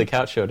don't at even-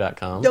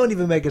 uglycouchshow.com. Don't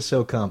even make it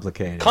so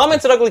complicated.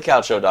 Comments at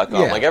uglycouchshow.com,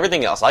 Yeah. like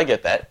everything else. I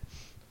get that.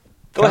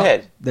 Go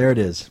ahead, There it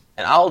is.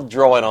 and I'll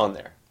draw it on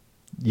there.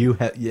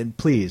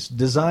 Please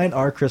design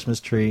our Christmas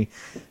tree.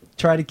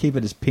 Try to keep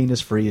it as penis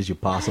free as you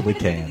possibly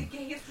can.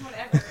 Gayest one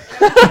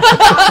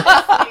ever.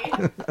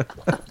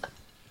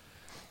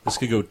 This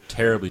could go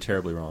terribly,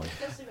 terribly wrong.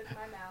 Especially with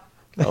my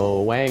mouth.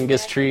 Oh,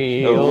 Wangus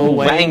tree. Oh, Oh,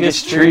 Wangus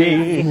Wangus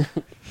tree.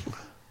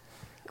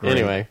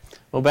 Anyway,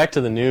 Well, back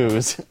to the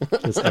news.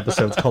 This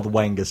episode's called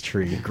Wangus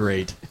Tree.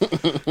 Great.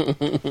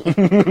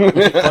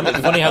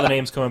 Funny how the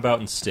names come about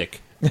and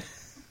stick.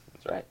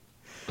 That's right.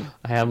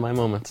 I have my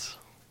moments.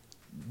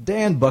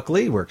 Dan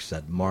Buckley works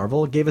at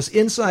Marvel, gave us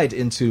insight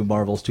into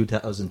Marvel's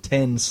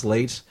 2010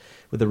 slate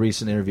with a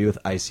recent interview with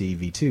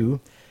ICV2.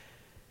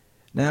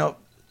 Now,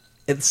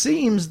 it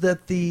seems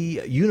that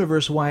the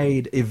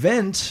universe-wide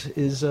event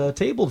is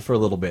tabled for a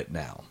little bit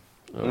now.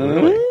 Oh,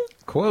 really?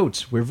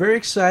 Quote, "We're very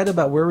excited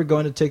about where we're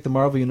going to take the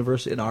Marvel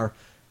Universe in our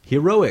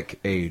heroic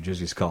age," as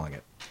he's calling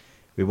it.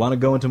 "We want to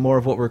go into more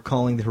of what we're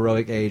calling the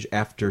heroic age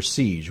after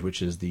Siege,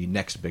 which is the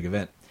next big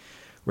event.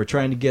 We're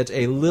trying to get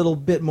a little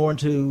bit more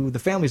into the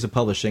families of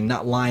publishing,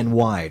 not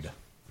line-wide.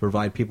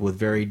 Provide people with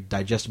very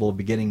digestible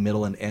beginning,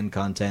 middle, and end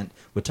content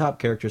with top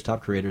characters,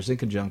 top creators, in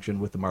conjunction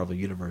with the Marvel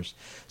Universe."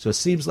 So it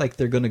seems like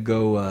they're going to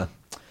go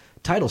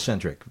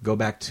title-centric. Go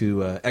back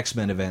to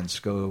X-Men events.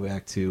 Go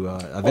back to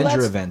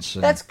Avenger events.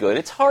 That's good.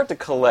 It's hard to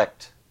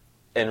collect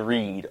and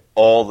read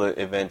all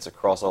the events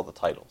across all the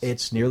titles.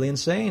 It's nearly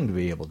insane to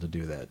be able to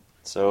do that.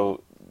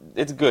 So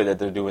it's good that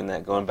they're doing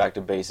that, going back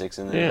to basics,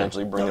 and then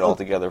eventually bring it all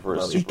together for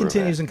a super He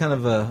continues event.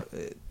 and kind of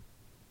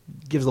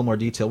gives a little more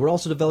detail. "We're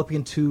also developing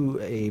into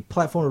a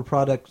platform of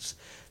products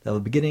that have a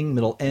beginning,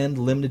 middle, end,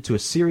 limited to a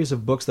series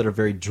of books that are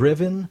very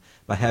driven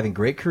by having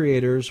great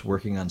creators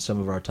working on some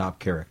of our top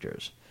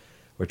characters.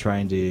 We're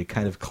trying to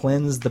kind of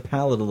cleanse the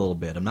palette a little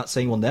bit. I'm not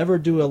saying we'll never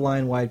do a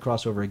line-wide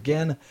crossover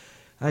again.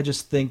 I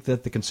just think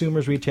that the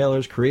consumers,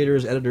 retailers,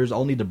 creators, editors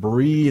all need to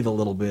breathe a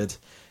little bit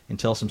and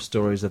tell some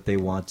stories that they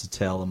want to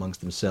tell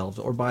amongst themselves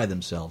or by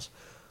themselves.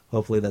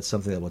 Hopefully that's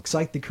something that will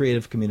excite the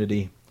creative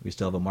community. We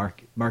still have to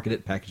market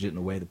it, package it in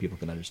a way that people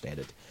can understand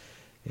it,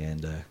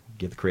 and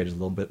give the creators a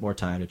little bit more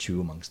time to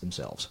chew amongst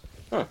themselves."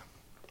 Huh.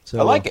 So,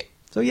 I like it.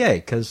 So yay,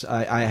 because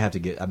I have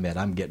to admit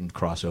I'm getting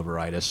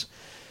crossoveritis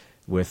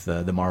with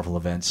the Marvel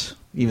events,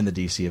 even the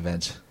DC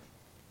events.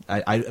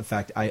 In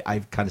fact,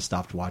 I've kind of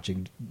stopped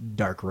watching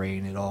Dark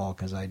Reign at all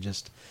because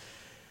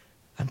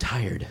I'm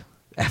tired.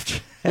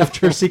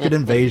 After Secret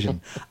Invasion,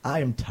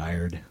 I am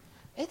tired.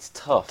 It's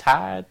tough.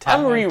 Tired.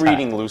 I'm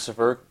rereading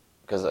Lucifer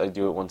because I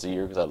do it once a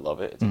year because I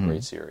love it. It's a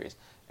great series.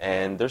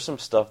 And there's some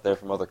stuff there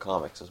from other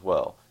comics as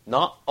well.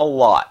 Not a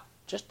lot,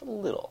 just a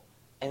little.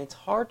 And it's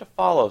hard to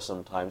follow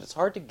sometimes. It's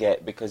hard to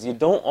get because you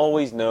don't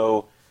always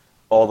know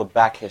all the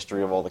back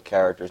history of all the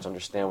characters to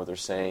understand what they're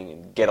saying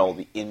and get all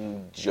the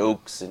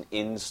in-jokes and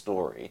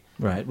in-story.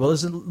 Right. Well,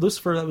 isn't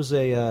Lucifer, that was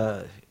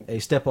a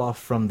step off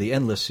from the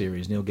Endless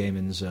series, Neil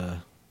Gaiman's...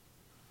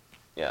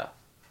 Yeah.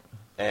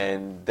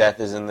 And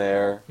Death is in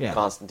there. Yeah.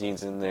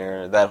 Constantine's in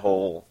there. That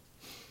whole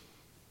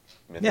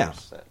mythos. Yeah.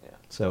 Set, yeah.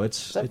 So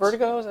Is that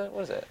Vertigo?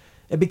 What is it?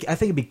 I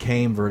think it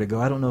became Vertigo.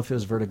 I don't know if it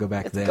was Vertigo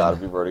back then. It's got to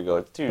be Vertigo.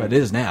 It's too But it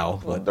is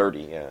now. But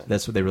dirty, yeah.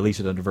 that's what they release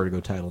it under Vertigo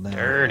title now.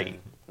 Dirty.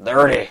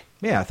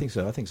 Yeah, I think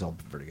so. I think it's all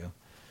Vertigo.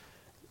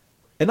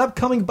 An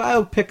upcoming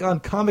biopic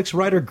on comics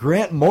writer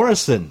Grant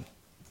Morrison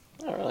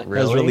Oh, really?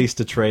 has released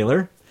a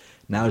trailer.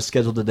 Now is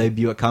scheduled to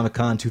debut at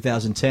Comic-Con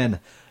 2010.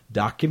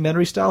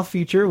 Documentary-style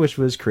feature, which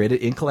was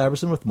created in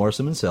collaboration with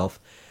Morrison himself.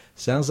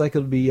 Sounds like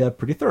it'll be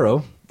pretty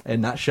thorough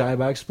and not shy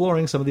about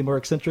exploring some of the more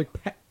eccentric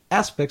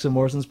aspects of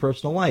Morrison's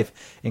personal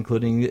life,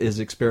 including his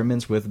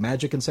experiments with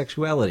magic and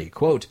sexuality.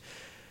 Quote,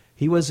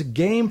 "He was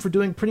game for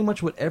doing pretty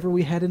much whatever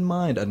we had in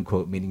mind,"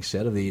 unquote, meaning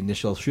said of the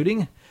initial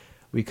shooting.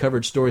 "We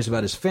covered stories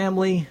about his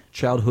family,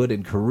 childhood,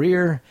 and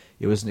career.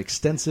 It was an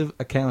extensive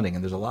accounting,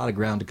 and there's a lot of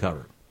ground to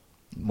cover."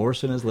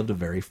 Morrison has lived a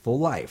very full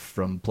life,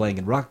 from playing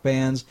in rock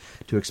bands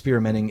to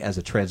experimenting as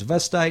a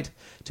transvestite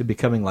to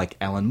becoming, like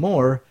Alan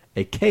Moore,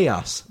 a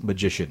chaos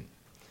magician.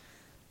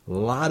 A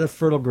lot of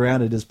fertile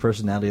ground in his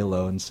personality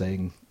alone,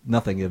 saying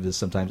nothing of his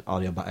sometimes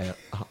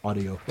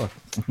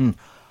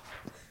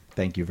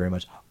thank you very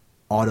much,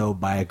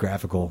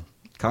 autobiographical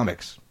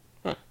comics.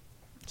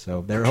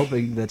 So they're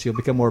hoping that he'll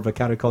become more of a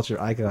counterculture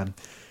icon.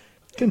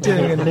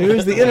 Continuing in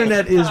news, the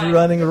internet is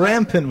running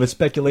rampant with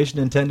speculation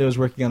Nintendo is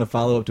working on a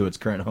follow-up to its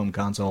current home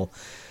console,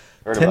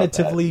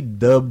 tentatively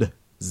dubbed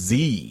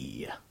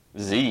Z.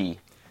 Z.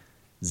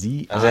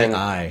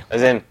 Z-I-I.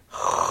 As in,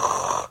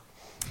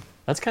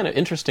 That's kind of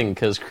interesting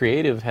because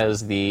Creative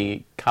has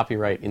the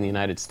copyright in the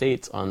United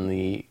States on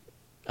the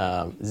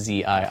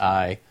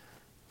ZII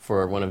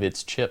for one of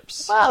its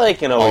chips. well, they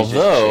can always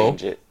just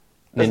change it.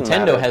 Doesn't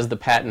Nintendo matter. has the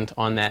patent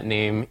on that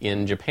name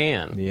in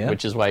Japan, Yeah.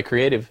 which is why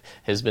Creative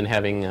has been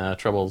having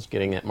troubles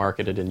getting it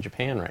marketed in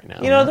Japan right now.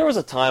 You know, there was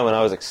a time when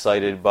I was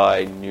excited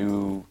by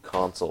new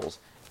consoles.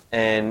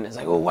 And it's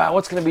like, oh, wow,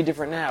 what's going to be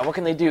different now? What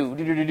can they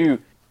do?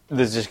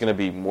 There's just going to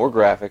be more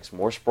graphics,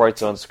 more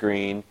sprites on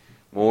screen,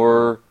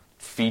 more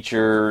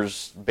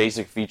features,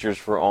 basic features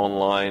for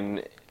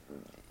online.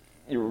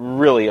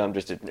 Really, I'm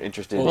just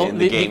interested in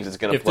the games it's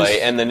going to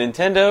play. And the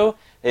Nintendo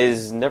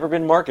has never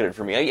been marketed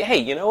for me. Hey,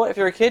 you know what? If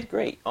you're a kid,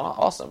 great.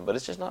 Awesome. But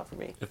it's just not for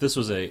me. If this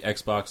was a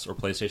Xbox or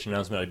PlayStation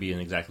announcement, I'd be in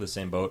exactly the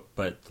same boat.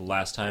 But the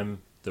last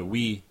time the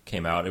Wii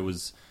came out,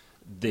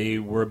 they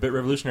were a bit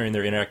revolutionary in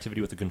their interactivity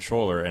with the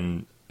controller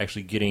and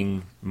actually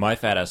getting my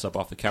fat ass up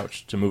off the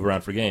couch to move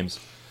around for games.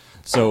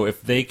 So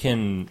if they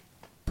can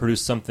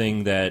produce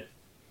something that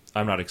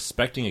I'm not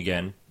expecting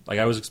again. Like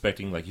I was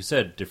expecting, like you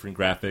said, different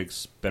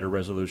graphics, better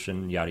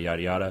resolution, yada,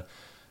 yada, yada.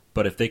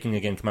 But if they can,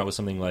 again, come out with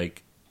something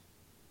like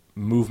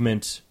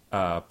movement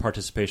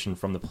participation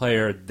from the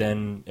player,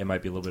 then it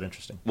might be a little bit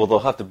interesting. Well, they'll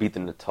have to beat the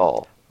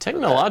Natal.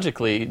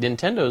 Technologically,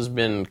 Nintendo's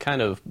been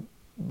kind of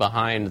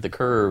behind the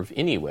curve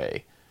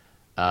anyway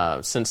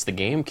since the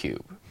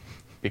GameCube,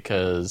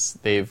 because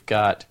they've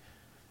got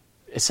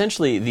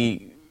essentially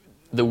the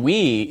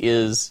Wii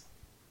is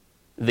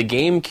the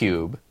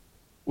GameCube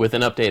with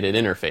an updated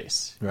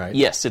interface. Right.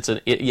 Yes,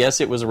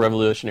 it was a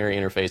revolutionary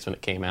interface when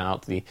it came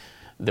out.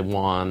 The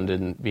wand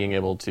and being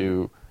able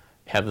to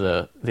have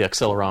the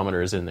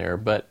accelerometers in there.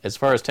 But as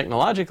far as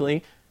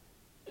technologically,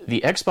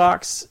 the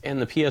Xbox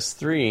and the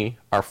PS3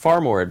 are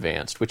far more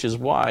advanced, which is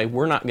why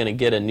we're not going to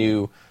get a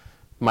new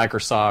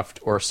Microsoft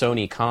or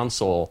Sony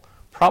console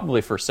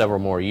probably for several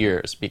more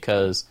years,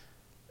 because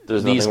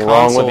there's these nothing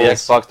consoles, wrong with the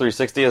Xbox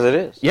 360 as it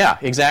is. Yeah,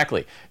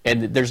 exactly.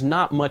 And there's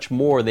not much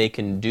more they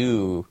can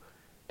do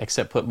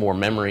except put more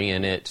memory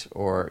in it,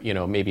 or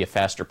maybe a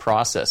faster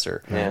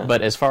processor. Yeah.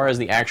 But as far as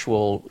the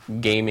actual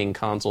gaming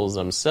consoles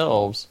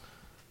themselves,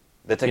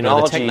 the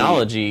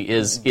technology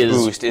is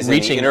boost is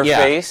reaching in the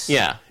interface.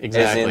 Yeah,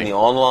 exactly. Is in the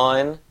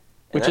online,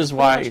 which is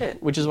why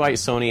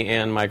Sony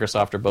and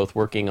Microsoft are both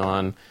working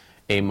on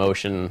a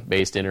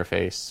motion-based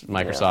interface.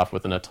 Microsoft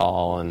with the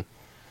Natal and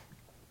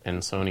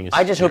Sony.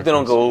 I just hope they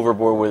don't go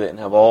overboard with it and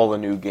have all the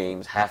new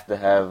games have to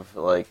have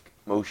like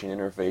motion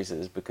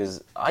interfaces,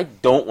 because I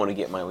don't want to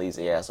get my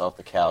lazy ass off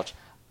the couch.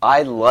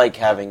 I like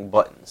having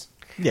buttons.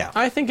 Yeah,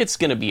 I think it's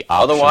going to be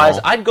optional. Otherwise,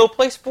 I'd go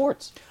play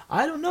sports.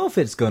 I don't know if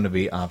it's going to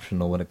be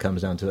optional when it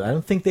comes down to it. I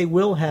don't think they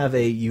will have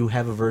a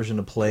version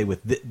to play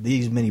with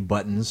these many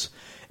buttons,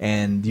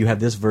 and you have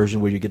this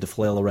version where you get to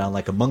flail around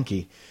like a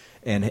monkey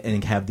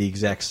and have the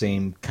exact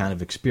same kind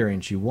of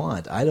experience you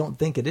want. I don't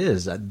think it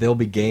is. There'll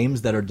be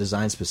games that are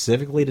designed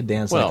specifically to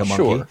dance like a monkey.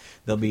 Sure.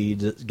 There'll be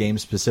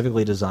games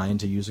specifically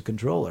designed to use a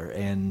controller,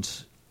 and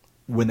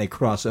when they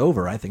cross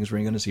over, I think is where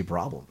you're going to see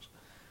problems.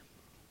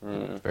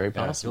 Very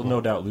possible. You'll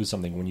no doubt lose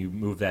something when you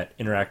move that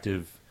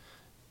interactive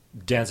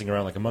dancing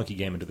around like a monkey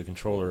game into the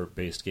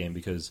controller-based game,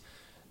 because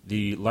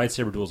the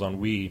lightsaber duels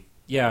on Wii,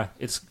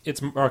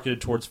 it's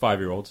marketed towards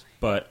 5-year-olds,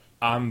 but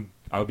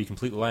I would be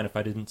completely lying if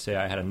I didn't say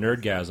I had a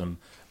nerdgasm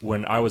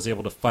when I was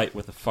able to fight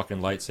with a fucking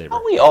lightsaber.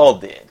 Oh, we all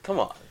did.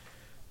 Come on.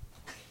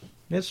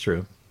 It's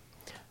true.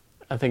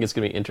 I think it's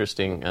going to be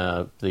interesting.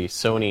 The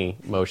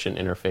Sony motion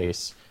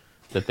interface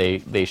that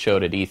they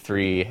showed at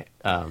E3,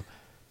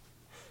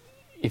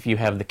 if you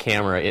have the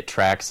camera, it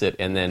tracks it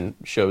and then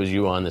shows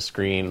you on the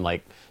screen,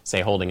 like,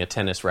 say, holding a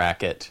tennis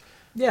racket.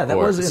 Yeah, that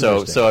was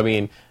interesting. So I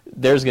mean,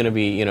 there's going to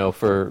be,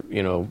 for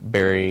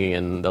Barry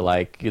and the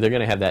like, they're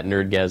going to have that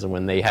nerdgasm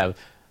when they have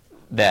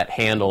that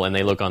handle and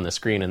they look on the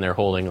screen and they're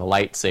holding a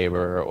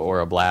lightsaber or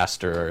a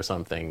blaster or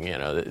something,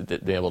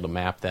 be able to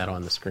map that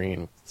on the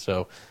screen.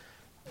 So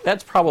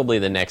that's probably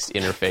the next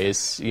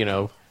interface,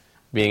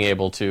 being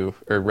able to,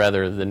 or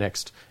rather the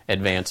next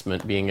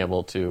advancement, being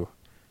able to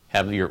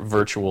have your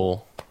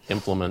virtual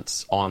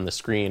implements on the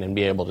screen and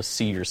be able to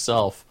see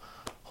yourself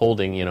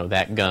holding,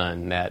 that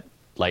gun, that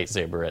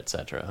lightsaber,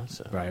 etc.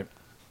 So. Right.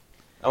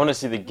 I want to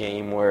see the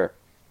game where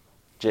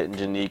Jet and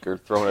Janique are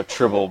throwing a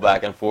tribble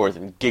back and forth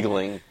and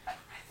giggling.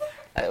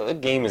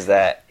 What game is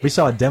that? We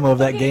saw a demo of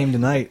that game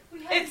tonight.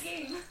 We have a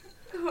game.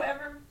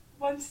 Whoever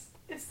wants,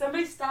 if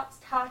somebody stops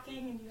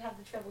talking and you have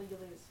the trouble, you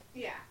lose.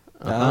 Yeah.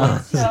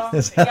 So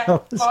we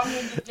got Bonnie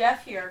and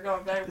Jeff here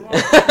going back and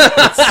forth.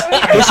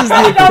 This is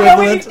the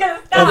equivalent.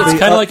 It's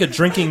kind of like a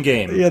drinking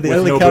game. Yeah, the with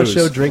Early no Couch booze.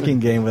 Show drinking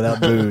game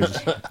without booze.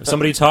 If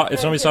somebody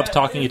stops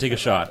talking, you take a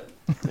shot.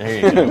 There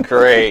you go.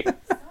 Great.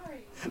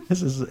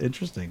 This is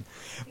interesting.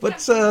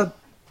 But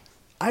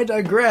I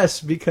digress,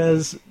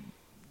 because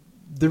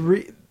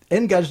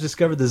Engadge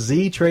discovered the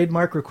Z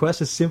trademark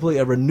request is simply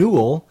a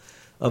renewal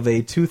of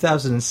a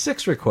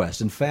 2006 request.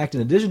 In fact,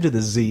 in addition to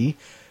the Z,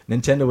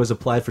 Nintendo has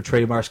applied for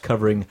trademarks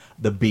covering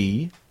the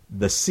B,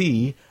 the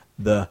C,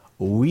 the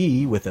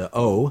Wii with an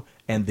O,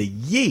 and the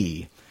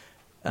Yi.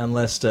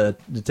 Unless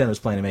Nintendo's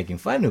planning on making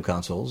 5 new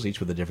consoles, each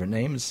with a different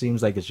name, it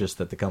seems like it's just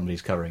that the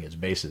company's covering its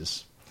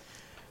bases.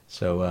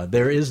 So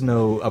there is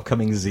no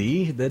upcoming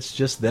Z. That's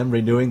just them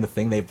renewing the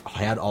thing they've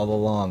had all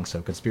along.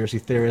 So conspiracy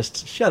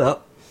theorists, shut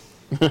up.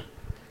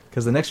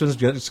 Because the next one's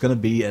just going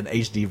to be an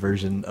HD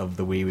version of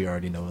the Wii we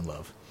already know and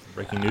love.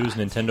 Breaking news,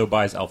 Nintendo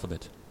buys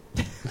Alphabet.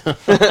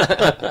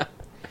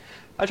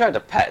 I tried to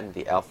patent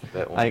the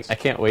alphabet once. I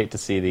can't wait to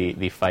see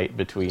the fight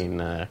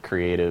between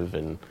Creative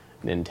and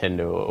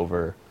Nintendo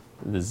over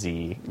the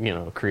Z,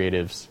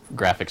 Creative's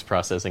graphics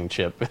processing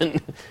chip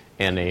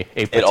and a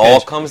it all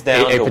comes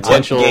down to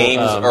potential what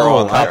games are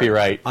on there.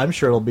 copyright. I'm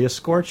sure it'll be a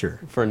scorcher.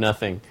 For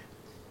nothing.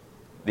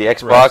 The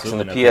Xbox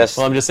and the PS.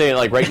 Well, I'm just saying,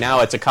 like, right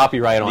now it's a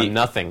copyright on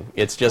nothing.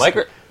 It's just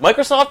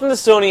Microsoft and the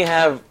Sony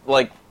have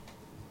like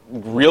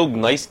real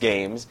nice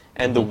games,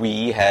 and the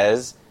Wii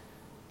has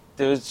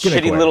those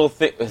shitty little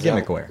things.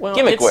 Gimmick-ware. Well,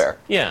 Gimmick-ware.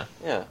 Yeah.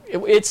 Yeah.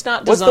 It's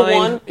not What's designed. the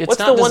one? It's What's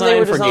not the one they designed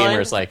were for designed?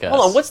 gamers like us.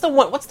 Hold on. What's the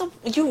one?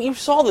 You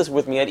saw this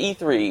with me at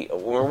E3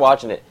 when we were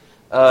watching it.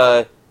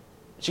 Shigeru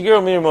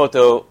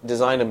Miyamoto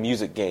designed a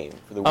music game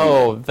for the Wii.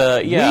 Oh,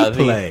 the Wii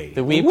Play.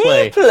 the Wii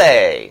Play. Wii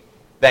Play.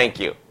 Thank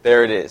you.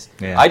 There it is.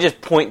 Yeah. I just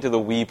point to the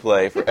Wii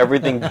Play for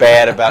everything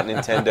bad about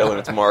Nintendo and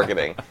its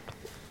marketing.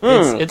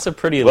 It's a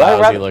pretty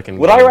lousy looking game.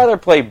 Would I rather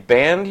play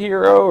Band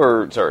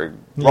Hero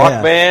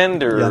Rock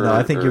Band or? Yeah, no,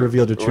 I think you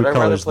revealed your true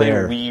colors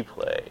there. Would I rather play Wii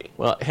Play?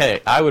 Well,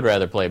 hey, I would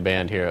rather play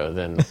Band Hero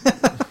than.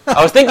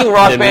 I was thinking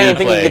Rock Then Band and Wii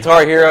thinking Play.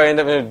 Guitar Hero. I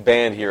ended up in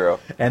Band Hero.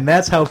 And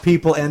that's how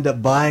people end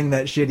up buying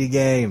that shitty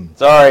game.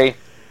 Sorry.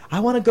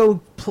 I want to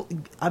go.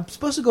 I'm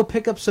supposed to go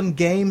pick up some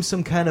game,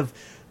 some kind of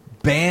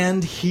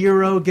Band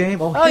Hero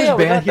game. Oh, here's yeah,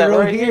 we Band got that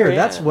Hero right here. here, yeah.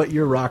 That's what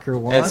your rocker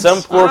wants. And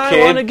some poor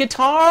I want a kid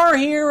Guitar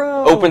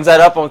Hero. opens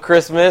that up on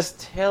Christmas.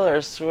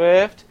 Taylor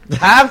Swift.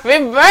 Happy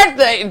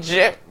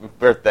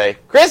birthday,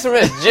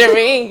 Christmas,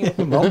 Jimmy.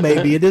 Well,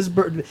 maybe it is,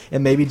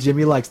 and maybe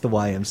Jimmy likes the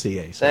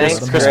YMCA. So Thanks,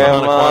 let him Chris have it.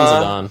 Grandma.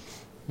 Kwanzaa Don.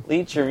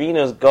 Lee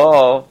Trevino's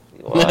golf.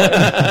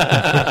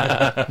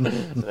 That's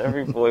what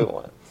every boy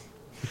wants.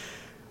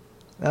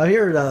 Now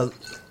here,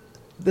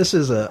 this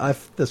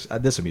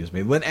amused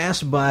me. When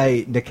asked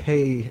by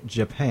Nikkei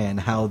Japan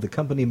how the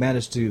company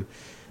managed to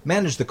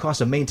manage the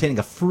cost of maintaining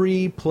a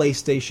free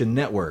PlayStation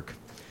network,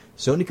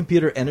 Sony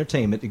Computer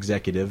Entertainment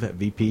executive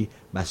VP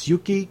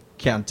Masayuki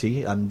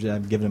Chianti, I'm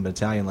giving him an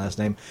Italian last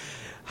name,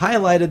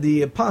 highlighted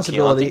the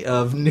possibility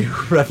of new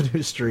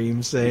revenue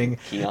streams, saying,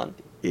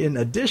 Chianti. in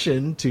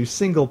addition to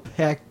single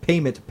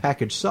payment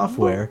package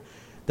software,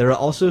 there are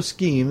also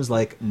schemes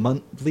like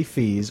monthly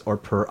fees or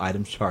per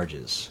item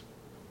charges.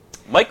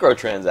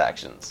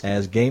 Microtransactions.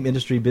 As Game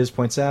Industry Biz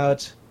points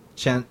out,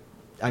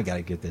 I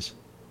gotta get this.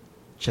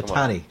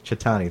 Chitani,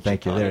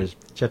 thank you. Chitani. There's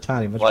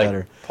Chitani, much Like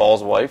better.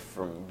 Paul's wife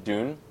from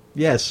Dune.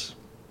 Yes.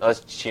 No,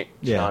 that's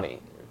Yeah. Chani.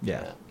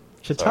 Yeah.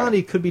 Sorry.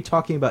 Chitani could be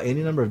talking about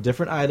any number of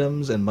different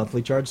items and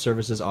monthly charge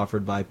services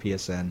offered by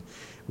PSN,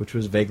 which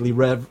was vaguely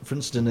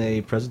referenced in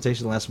a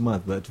presentation last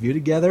month. But viewed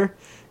together,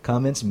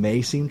 comments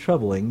may seem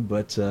troubling,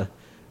 but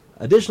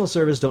additional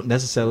service don't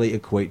necessarily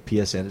equate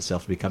PSN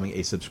itself to becoming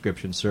a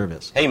subscription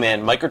service. Hey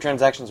man,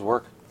 microtransactions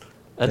work.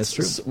 That's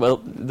true. Well,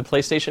 the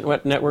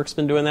PlayStation Network's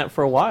been doing that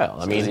for a while.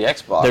 I mean, the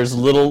Xbox. There's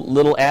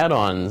little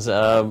add-ons.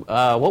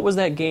 What was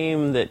that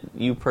game that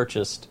you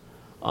purchased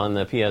on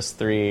the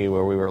PS3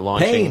 where we were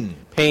launching?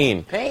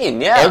 Pain.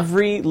 Pain, yeah.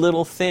 Every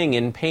little thing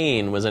in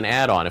Pain was an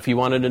add-on. If you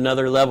wanted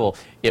another level,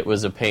 it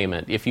was a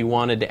payment. If you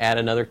wanted to add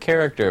another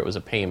character, it was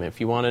a payment.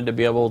 If you wanted to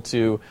be able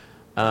to,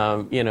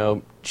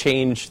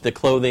 change the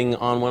clothing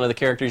on one of the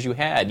characters you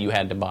had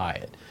to buy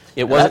it.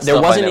 There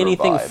wasn't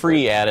anything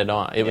free added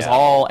on. It was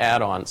all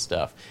add-on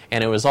stuff,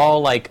 and it was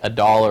all like $1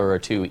 or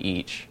 $2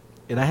 each.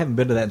 And I haven't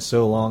been to that in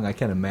so long, I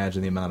can't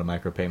imagine the amount of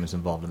micropayments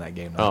involved in that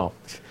game now. Oh,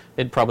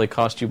 it'd probably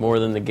cost you more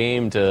than the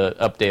game to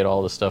update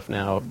all the stuff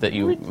now that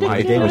you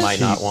might or might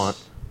not want.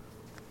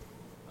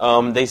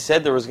 They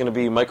said there was going to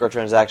be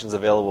microtransactions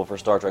available for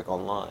Star Trek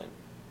Online.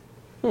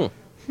 That's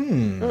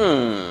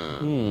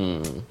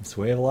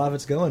the way a lot of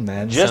it's going,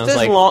 man.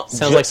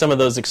 Sounds like some of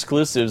those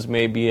exclusives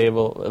may be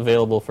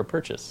available for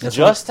purchase.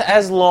 Just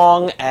as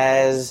long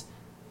as,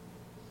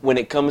 when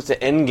it comes to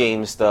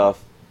endgame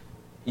stuff,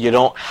 you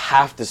don't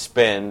have to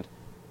spend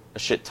a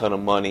shit ton of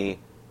money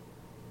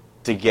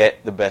to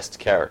get the best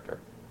character.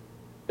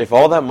 If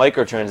all that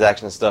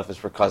microtransaction stuff is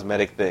for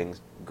cosmetic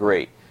things,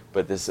 great.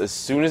 But as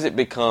soon as it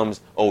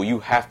becomes, you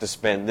have to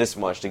spend this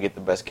much to get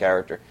the best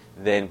character,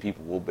 then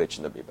people will bitch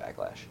and there'll be a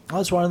backlash. Well,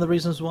 that's one of the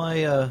reasons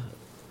why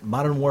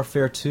Modern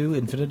Warfare 2,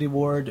 Infinity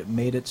Ward,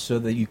 made it so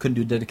that you couldn't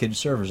do dedicated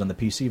servers on the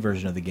PC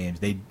version of the games.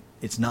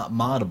 It's not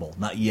moddable,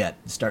 not yet.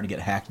 It's starting to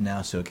get hacked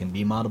now, so it can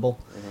be moddable.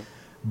 Mm-hmm.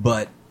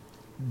 But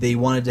they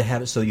wanted to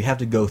have it so you have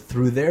to go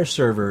through their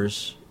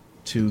servers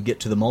to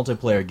get to the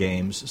multiplayer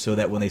games, so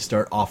that when they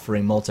start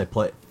offering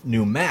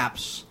new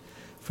maps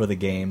for the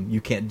game, you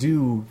can't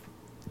do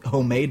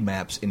homemade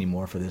maps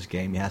anymore for this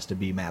game. It has to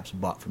be maps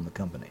bought from the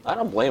company. I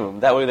don't blame them.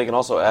 That way they can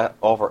also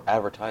offer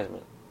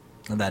advertisement.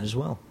 And that as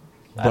well.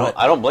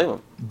 I don't blame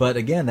them. But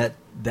again,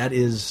 that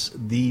is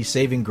the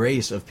saving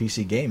grace of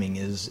PC gaming,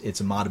 is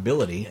its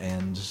modability,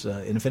 and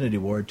Infinity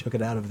Ward took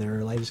it out of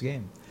their latest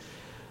game.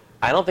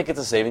 I don't think it's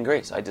a saving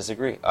grace. I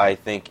disagree. I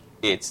think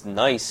it's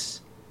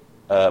nice.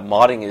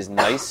 Modding is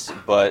nice,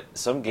 but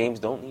some games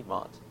don't need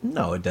mods.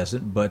 No, it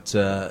doesn't. But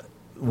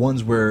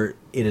ones where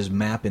it is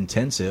map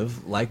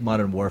intensive, like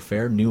Modern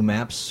Warfare, new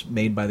maps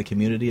made by the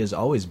community has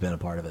always been a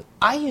part of it.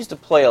 I used to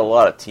play a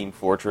lot of Team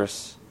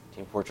Fortress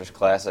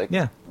Classic.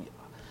 Yeah.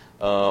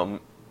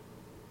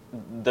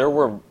 There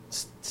were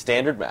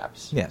standard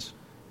maps. Yes.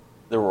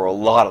 There were a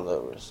lot of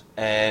those.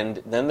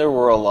 And then there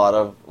were a lot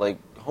of,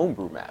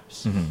 homebrew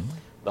maps. Mm-hmm.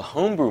 The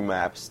homebrew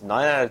maps,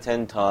 9 out of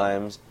 10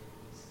 times,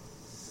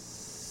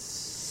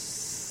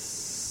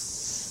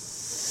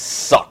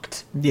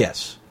 sucked.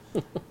 Yes.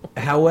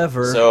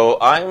 However... So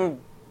I'm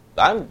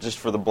just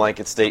for the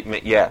blanket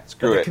statement,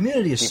 screw it. The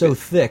community is so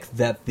thick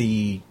that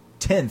the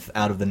 10th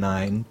out of the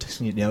 9.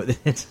 You know,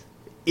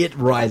 it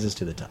rises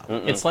to the top.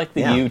 It's like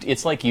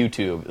it's like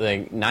YouTube.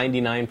 Like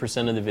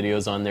 99% of the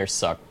videos on there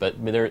suck,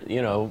 but there,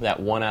 you know, that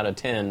 1 out of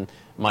 10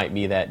 might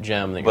be that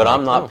gem. That but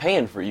I'm not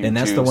paying for YouTube, and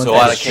that's the one so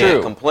I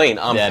can't complain.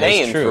 I'm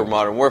paying for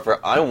Modern Warfare.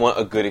 I want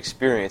a good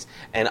experience,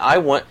 and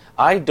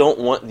I don't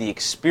want the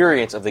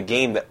experience of the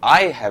game that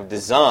I have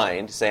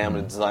designed. Say I'm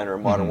a designer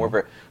of Modern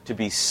Warfare, to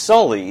be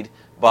sullied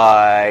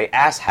by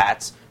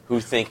asshats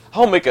who think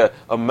I'll make a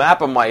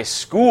map of my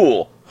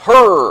school,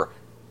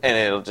 and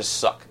it'll just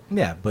suck.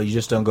 Yeah, but you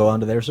just don't go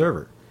onto their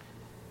server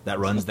that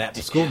runs that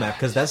school map,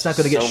 because that's not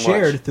going to get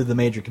shared through the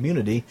major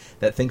community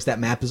that thinks that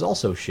map is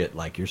also shit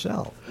like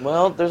yourself.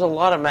 Well, there's a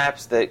lot of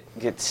maps that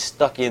get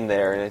stuck in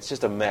there, and it's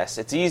just a mess.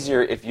 It's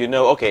easier if you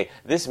know, okay,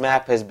 this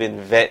map has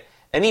been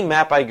any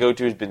map I go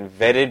to has been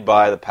vetted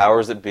by the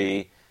powers that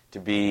be to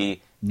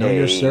be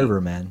your server,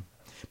 man.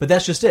 But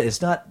that's just it.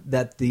 It's not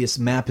that this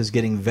map is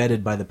getting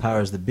vetted by the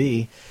powers that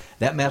be.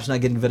 That map's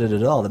not getting vetted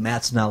at all. The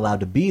map's not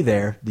allowed to be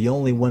there. The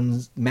only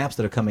maps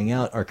that are coming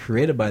out are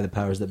created by the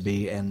powers that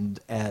be and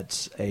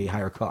at a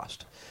higher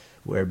cost.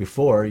 Where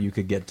before, you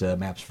could get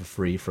maps for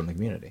free from the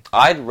community.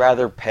 I'd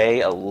rather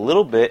pay a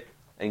little bit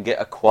and get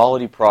a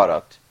quality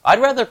product. I'd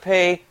rather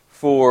pay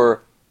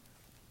for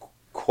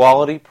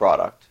quality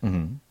product,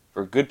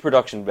 for good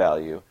production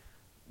value,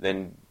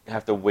 than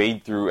have to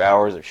wade through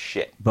hours of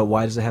shit. But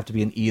why does it have to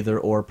be an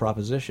either-or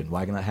proposition?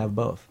 Why can I have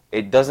both?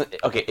 It doesn't.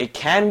 Okay, it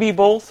can be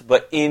both,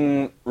 but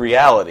in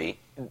reality,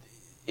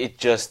 it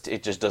just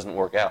doesn't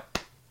work out.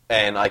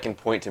 And I can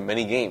point to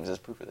many games as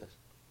proof of this.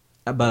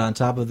 But on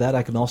top of that,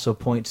 I can also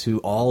point to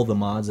all the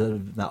mods,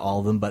 not all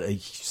of them, but a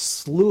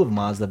slew of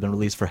mods that have been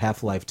released for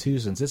Half-Life 2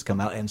 since it's come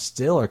out, and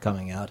still are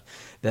coming out,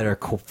 that are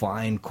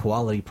fine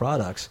quality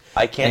products.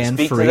 I can't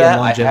speak to that.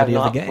 I have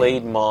not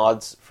played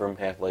mods from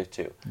Half-Life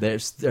 2.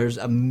 There's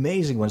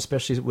amazing ones,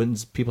 especially when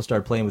people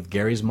started playing with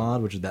Gary's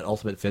mod, which is that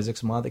Ultimate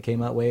Physics mod that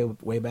came out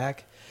way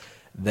back,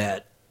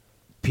 that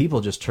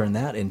people just turned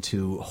that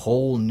into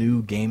whole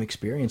new game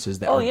experiences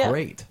that are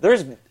great.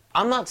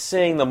 I'm not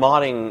saying the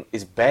modding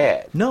is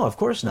bad. No, of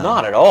course not.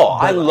 Not at all.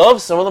 I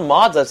love some of the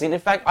mods I've seen.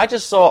 In fact, I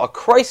just saw a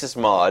Crysis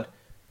mod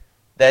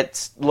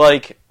that's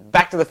like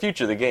Back to the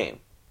Future, the game.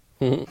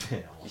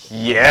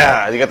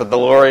 Yeah, you got the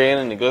DeLorean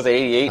and it goes to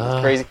 88. It's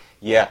crazy.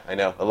 Yeah, I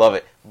know. I love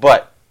it.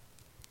 But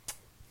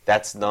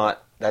that's the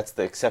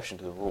exception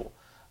to the rule.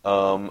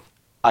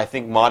 I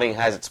think modding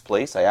has its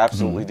place. I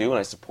absolutely do, and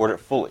I support it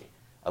fully.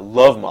 I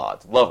love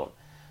mods. Love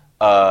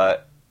them.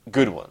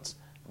 Good ones.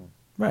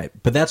 Right,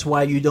 but that's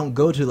why you don't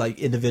go to like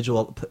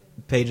individual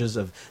pages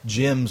of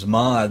Jim's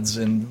mods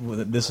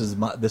and this is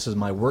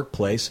my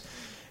workplace.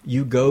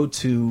 You go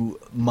to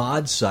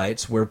mod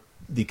sites where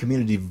the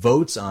community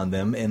votes on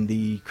them and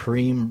the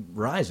cream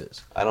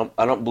rises. I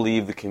don't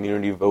believe the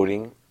community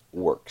voting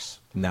works.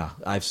 No,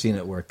 I've seen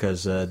it work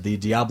because the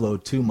Diablo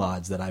 2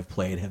 mods that I've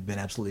played have been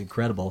absolutely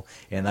incredible,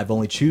 and I've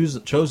only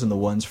chosen the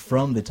ones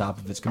from the top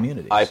of its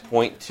community. I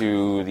point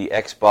to the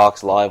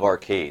Xbox Live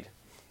Arcade.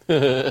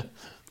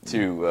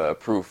 To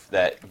proof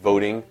that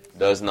voting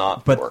does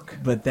not work.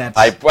 But that's...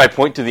 I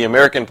point to the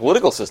American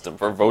political system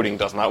for voting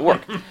does not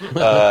work.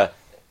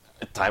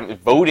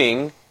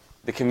 Voting,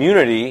 the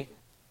community,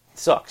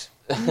 sucks.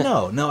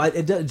 No,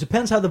 it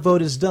depends how the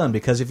vote is done,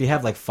 because if you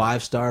have like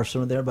 5 stars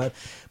somewhere there, but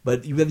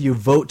whether you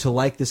vote to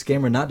like this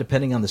game or not,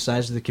 depending on the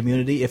size of the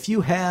community, if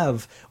you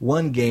have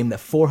one game that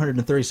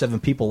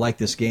 437 people like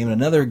this game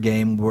and another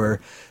game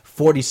where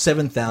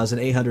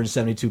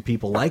 47,872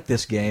 people like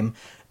this game,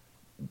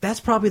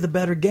 that's probably the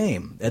better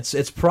game.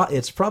 It's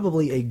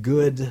probably a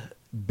good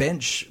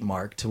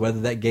benchmark to whether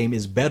that game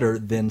is better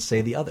than,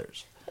 say, the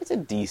others. It's a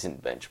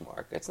decent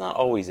benchmark. It's not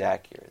always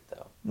accurate,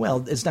 though.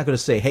 Well, it's not going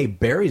to say, hey,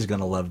 Barry's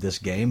going to love this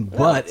game,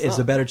 but it's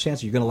a better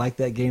chance you're going to like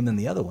that game than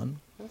the other one.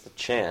 There's a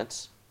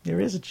chance. There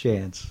is a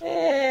chance.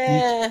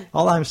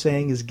 All I'm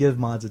saying is give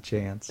mods a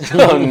chance.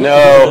 Oh,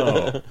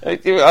 no. I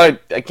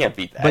can't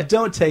beat that. But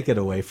don't take it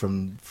away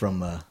from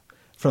the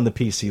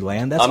PC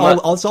land. That's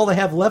all they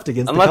have left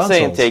against the consoles. I'm not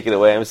saying take it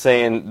away. I'm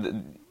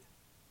saying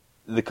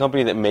the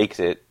company that makes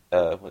it,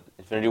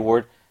 Infinity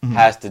Ward,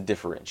 has to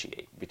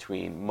differentiate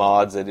between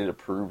mods that it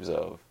approves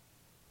of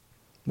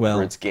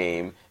for its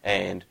game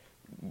and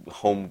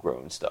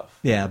homegrown stuff.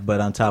 Yeah, but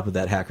on top of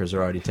that, hackers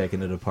are already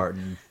taking it apart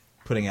and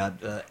putting out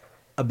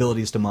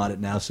abilities to mod it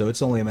now, so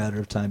it's only a matter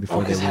of time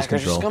before they lose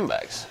control. Hackers are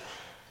scumbags.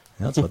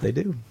 That's what they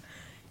do.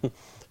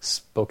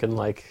 Spoken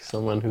like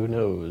someone who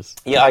knows.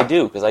 Yeah, I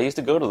do, because I used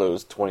to go to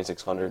those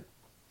 2600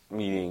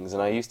 meetings,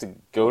 and I used to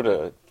go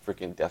to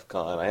freaking DEF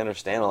CON. I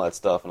understand all that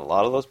stuff, and a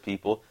lot of those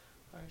people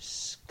are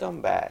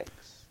scumbags.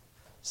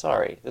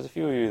 Sorry, there's a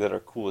few of you that are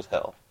cool as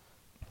hell.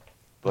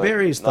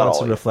 Barry's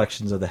thoughts and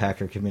reflections of the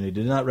hacker community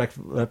do not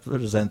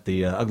represent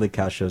the Ugly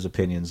Cow Show's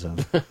opinions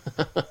of.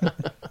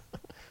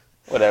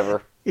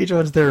 Whatever. Each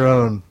one's their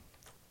own.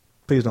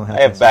 Please don't hack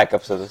I have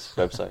backups of this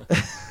website.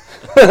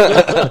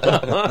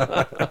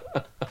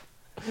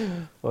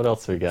 What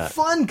else we got?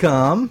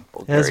 Funcom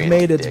has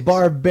made its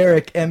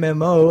barbaric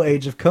MMO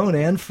Age of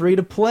Conan free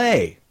to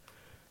play.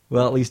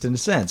 Well, at least in a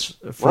sense.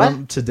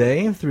 From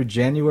today through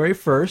January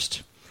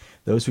 1st,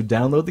 those who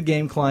download the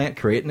game client,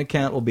 create an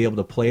account, will be able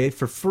to play it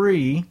for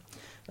free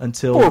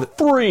until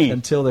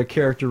their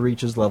character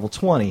reaches level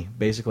 20,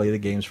 basically the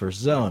game's first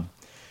zone.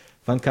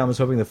 Funcom is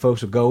hoping that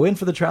folks who go in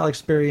for the trial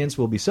experience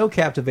will be so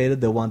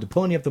captivated they'll want to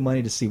pony up the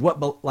money to see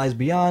what lies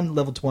beyond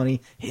level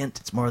 20. Hint,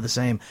 it's more of the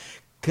same.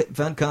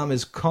 Funcom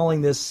is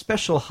calling this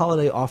special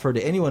holiday offer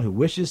to anyone who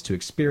wishes to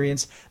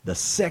experience the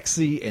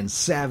sexy and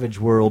savage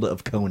world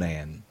of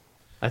Conan.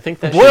 I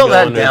think that boil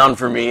that down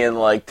for me in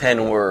like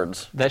 10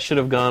 words. That should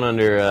have gone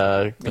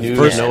under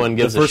news no one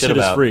gives a shit about. The first hit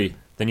is free,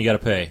 then you got to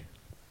pay.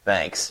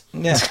 Thanks.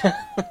 Yeah,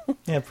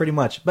 yeah, pretty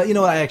much. But you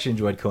know what? I actually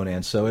enjoyed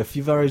Conan. So if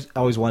you've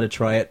always wanted to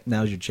try it,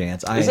 now's your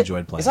chance. I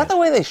enjoyed playing it. Is that the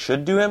way they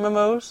should do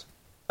MMOs?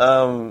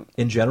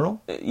 In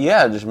general?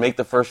 Yeah, just make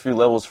the first few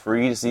levels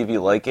free to see if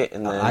you like it,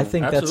 and then I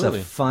think that's a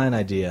fine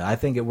idea. I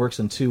think it works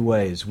in two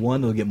ways.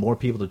 One, it'll get more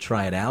people to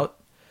try it out.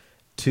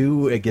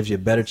 Two, it gives you a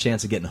better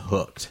chance of getting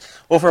hooked.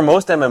 Well, for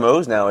most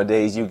MMOs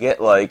nowadays, you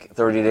get like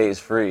 30 days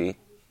free.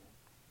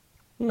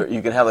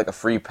 You can have like a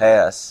free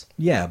pass.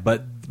 Yeah,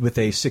 but with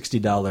a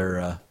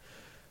 $60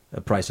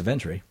 price of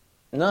entry.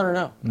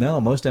 No.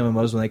 No, most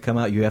MMOs, when they come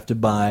out, you have to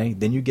buy.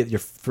 Then you get your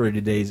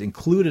 30 days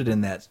included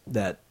in that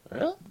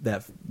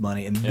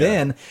money. And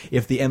then,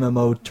 if the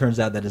MMO turns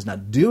out that it's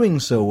not doing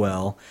so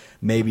well,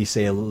 maybe,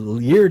 say, a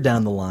year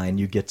down the line,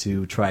 you get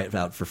to try it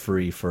out for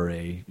free for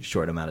a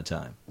short amount of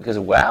time. Because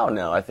WoW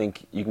now, I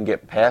think you can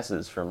get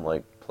passes from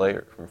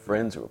from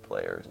friends who are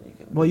players. And you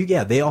can...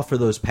 Well, they offer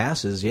those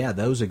passes. Yeah,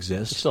 those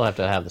exist. You still have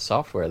to have the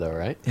software, though,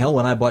 right? Hell,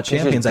 when I bought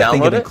Champions, I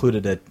think it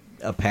included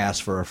a pass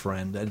for a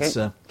friend.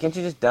 Can't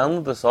you just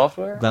download the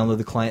software? Download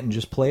the client and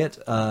just play it.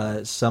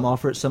 Some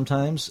offer it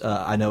sometimes.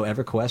 I know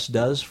EverQuest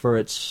does for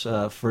its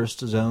first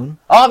zone.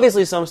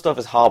 Obviously, some stuff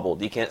is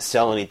hobbled. You can't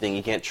sell anything.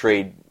 You can't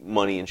trade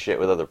money and shit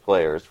with other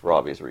players for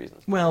obvious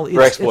reasons. Well,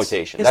 for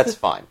exploitation. That's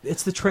fine.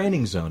 It's the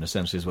training zone,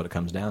 essentially, is what it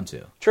comes down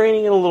to.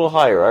 Training it a little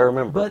higher, I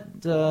remember.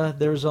 But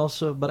there's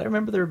also... But I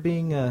remember there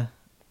being...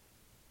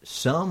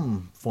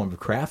 some form of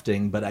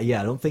crafting, but I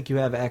don't think you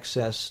have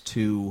access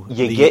to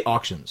the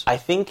auctions. I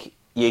think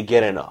you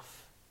get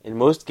enough. In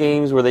most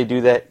games where they do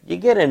that, you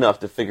get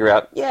enough to figure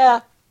out,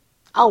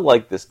 I'll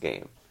like this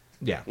game.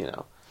 Yeah.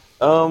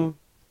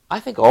 I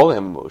think all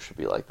MMOs should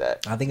be like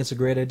that. I think it's a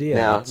great idea.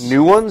 Now,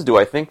 new ones, do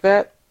I think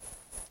that?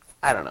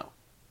 I don't know.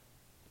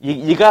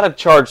 You got to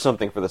charge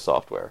something for the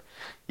software.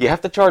 You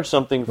have to charge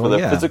something for the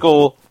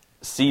physical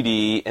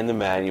CD and the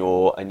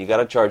manual, and you got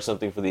to charge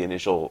something for the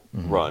initial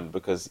run,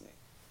 because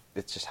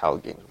it's just how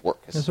games work.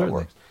 It's how it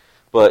works.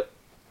 But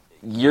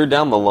year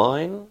down the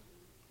line,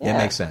 it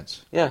makes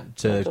sense. Yeah,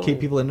 to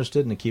keep people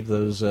interested and to keep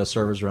those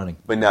servers running.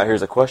 But now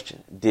here's a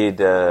question: Did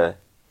the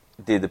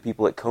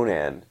people at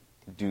Conan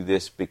do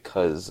this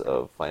because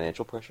of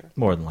financial pressure?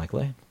 More than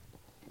likely.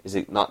 Is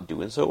it not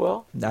doing so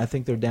well? I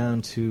think they're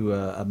down to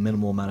a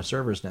minimal amount of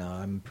servers now.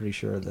 I'm pretty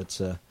sure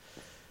that's.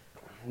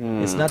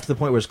 It's not to the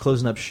point where it's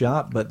closing up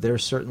shop, but they're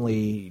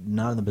certainly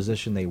not in the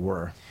position they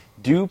were.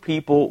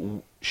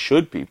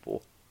 Should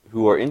people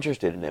who are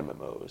interested in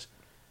MMOs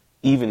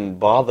even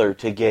bother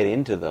to get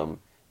into them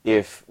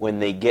if, when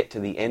they get to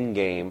the end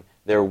game,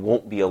 there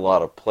won't be a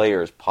lot of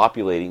players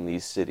populating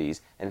these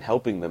cities and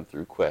helping them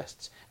through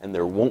quests, and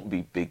there won't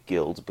be big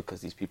guilds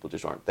because these people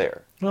just aren't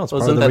there? Well,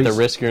 isn't that the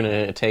risk you're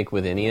going to take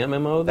with any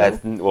MMO,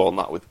 though?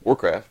 Not with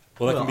Warcraft.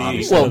 Well, that can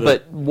be.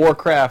 But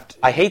Warcraft...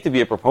 I hate to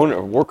be a proponent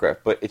of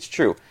Warcraft, but it's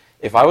true.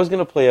 If I was going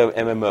to play an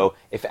MMO,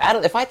 if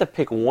I had to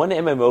pick one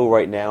MMO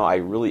right now, I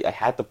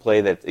had to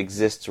play that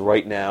exists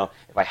right now.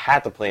 If I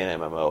had to play an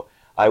MMO,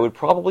 I would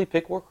probably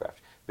pick Warcraft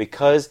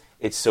because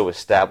it's so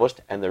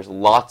established and there's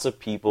lots of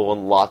people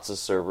and lots of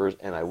servers,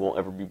 and I won't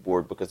ever be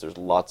bored because there's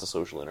lots of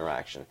social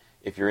interaction.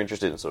 If you're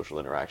interested in social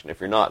interaction, if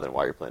you're not, then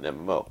why are you playing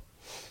MMO?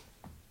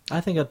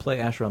 I think I'd play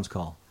Asheron's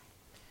Call.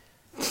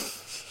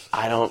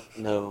 I don't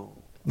know.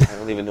 I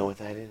don't even know what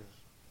that is.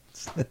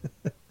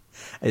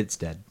 It's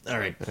dead. All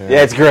right.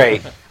 Yeah, it's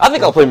great. I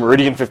think I'll play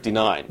Meridian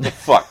 59.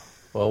 Fuck.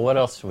 Well, what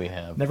else do we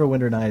have?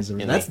 Neverwinter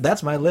Nights.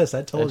 That's my list.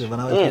 I told you when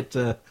I was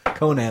at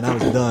Conan, I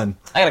was done.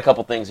 I got a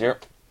couple things here.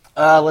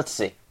 Let's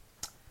see.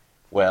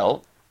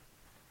 Well,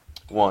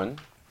 one,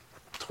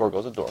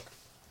 Torgo's a dork.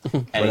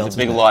 And he's a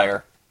big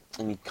liar.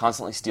 And he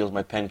constantly steals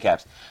my pen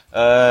caps.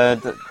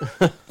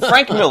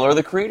 Frank Miller,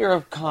 the creator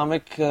of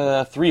comic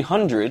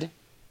 300,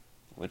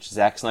 which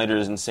Zack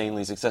Snyder's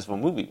insanely successful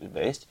movie was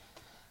based,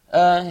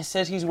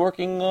 says he's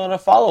working on a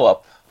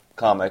follow-up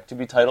comic to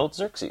be titled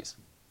Xerxes.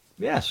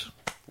 Yes.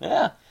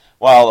 Yeah.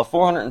 While the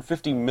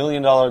 $450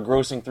 million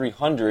grossing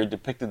 300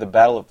 depicted the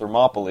Battle of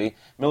Thermopylae,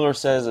 Miller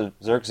says of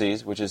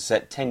Xerxes, which is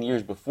set 10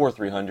 years before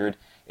 300,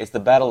 it's the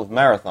Battle of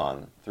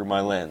Marathon through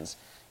my lens.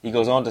 He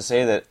goes on to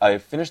say that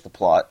I've finished the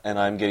plot and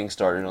I'm getting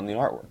started on the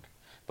artwork.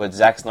 But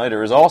Zack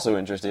Snyder is also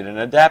interested in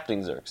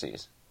adapting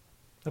Xerxes.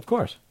 Of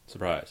course.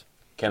 Surprise.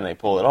 Can they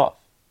pull it off?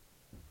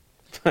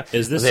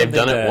 Is this They've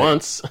done it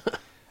once.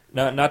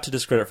 Not to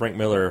discredit Frank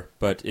Miller,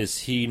 but is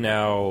he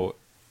now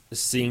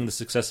seeing the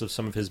success of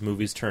some of his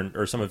movies some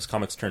of his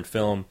comics turned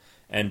film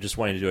and just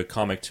wanting to do a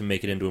comic to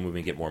make it into a movie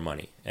and get more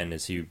money. And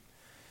is he,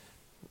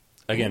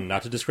 again,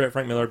 not to discredit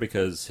Frank Miller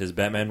because his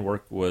Batman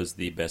work was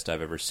the best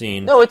I've ever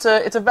seen. No, it's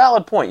a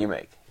valid point you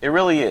make. It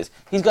really is.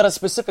 He's got a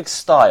specific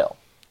style,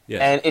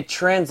 and it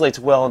translates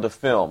well into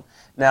film.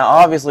 Now,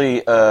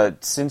 obviously,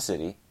 Sin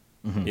City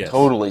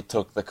totally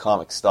took the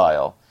comic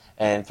style,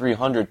 and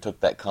 300 took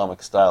that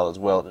comic style as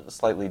well. It's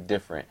slightly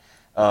different.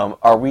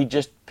 Are we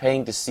just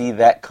paying to see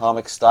that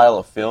comic style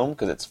of film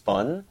because it's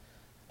fun?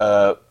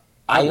 I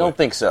don't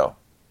think so,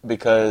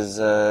 because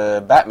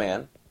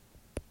Batman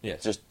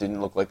just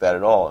didn't look like that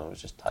at all, and it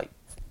was just tight.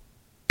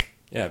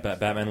 Yeah,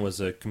 Batman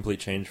was a complete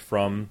change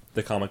from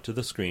the comic to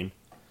the screen.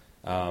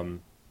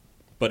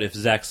 But if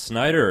Zack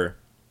Snyder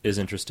is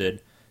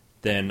interested,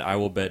 then I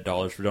will bet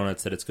dollars for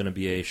donuts that it's going to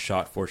be a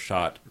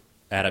shot-for-shot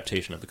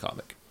adaptation of the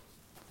comic.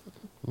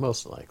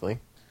 Most likely.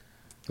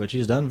 Which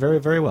he's done very,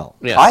 very well.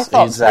 Yes, I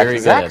thought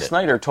Zack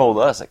Snyder told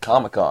us at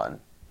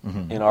Comic-Con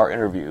in our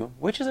interview,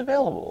 which is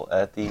available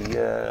at the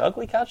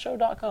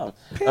uglycouchshow.com,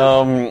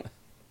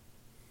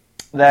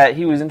 that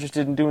he was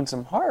interested in doing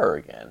some horror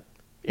again.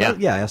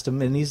 Yeah, I asked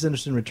him, and he's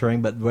interested in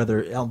returning, but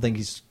whether I don't think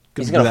he's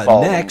going to do that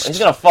follow next. He's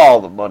going to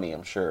follow the money,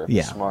 I'm sure.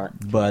 Yeah, smart.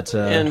 But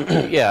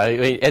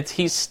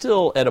he's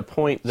still at a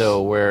point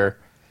though where,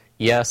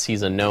 yes,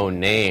 he's a known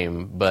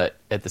name, but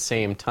at the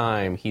same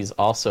time, he's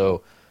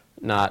also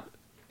not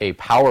a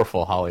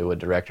powerful Hollywood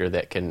director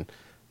that can,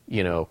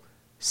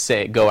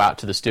 go out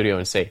to the studio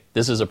and say,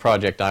 "This is a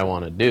project I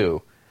want to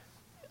do."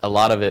 A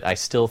lot of it, I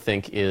still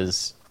think,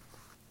 is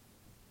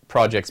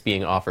projects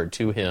being offered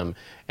to him,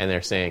 and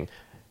they're saying,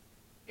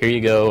 "Here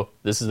you go.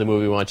 This is the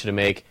movie we want you to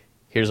make.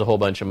 Here's a whole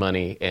bunch of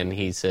money," and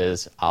he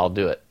says, "I'll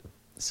do it."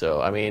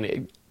 So, I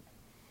mean...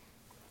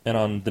 And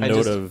on the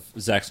note of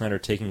Zack Snyder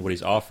taking what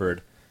he's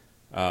offered,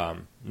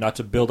 not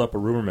to build up a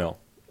rumor mill,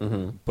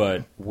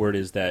 but word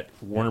is that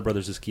Warner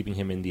Brothers is keeping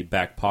him in the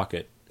back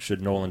pocket should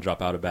Nolan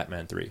drop out of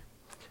Batman 3.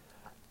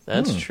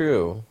 That's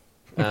true.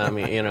 I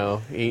mean,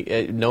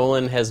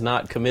 Nolan has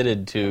not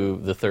committed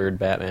to the third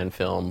Batman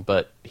film,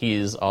 but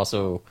he's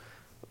also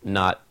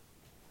not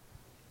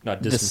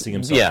distancing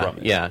himself from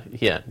it.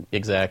 Yeah,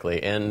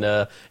 exactly. And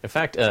in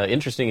fact,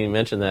 interesting you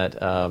mentioned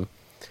that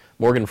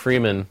Morgan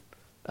Freeman,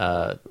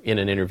 in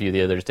an interview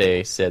the other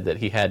day, said that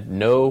he had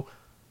no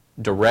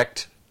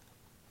direct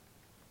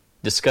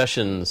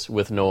discussions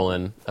with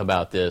Nolan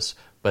about this,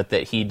 but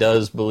that he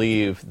does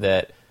believe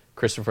that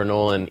Christopher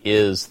Nolan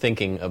is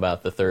thinking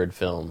about the third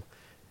film,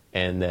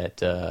 and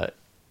that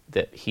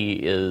he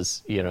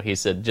is, he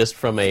said, just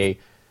from an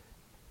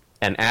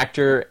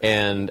actor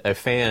and a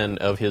fan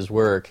of his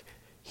work,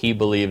 he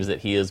believes that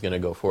he is going to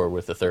go forward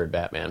with the third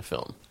Batman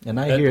film. And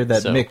I hear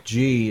that Mick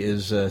G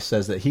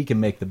says that he can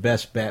make the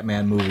best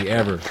Batman movie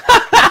ever.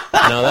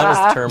 No, that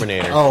was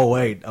Terminator. Oh,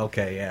 wait.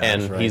 Okay, yeah.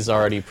 And that's right. He's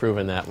already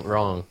proven that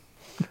wrong.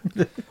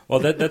 Well,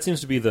 that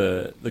seems to be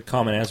the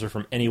common answer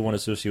from anyone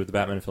associated with the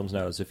Batman films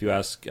now. Is if you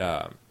ask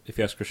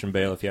Christian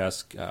Bale, if you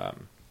ask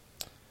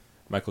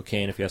Michael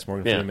Caine, if you ask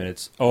Morgan Freeman,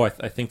 it's I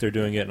think they're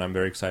doing it, and I'm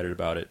very excited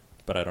about it,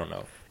 but I don't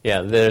know.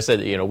 Yeah, they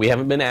said we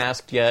haven't been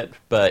asked yet,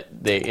 but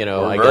they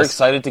we're very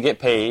excited to get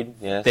paid.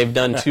 Yeah, they've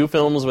done 2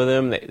 films with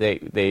him.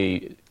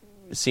 They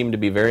seem to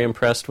be very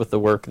impressed with the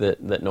work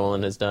that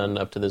Nolan has done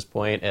up to this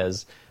point,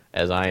 as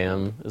I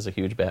am as a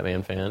huge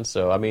Batman fan.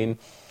 So I mean,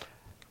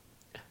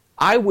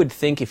 I would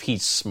think if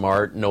he's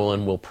smart,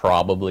 Nolan will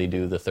probably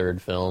do the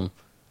third film.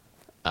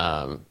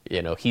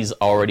 He's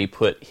already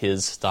put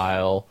his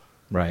style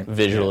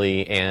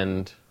visually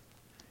and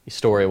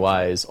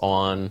story-wise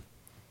on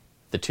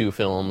the 2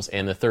 films,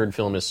 and the third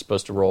film is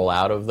supposed to roll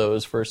out of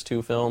those first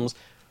 2 films.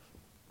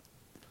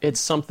 It's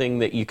something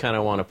that you kind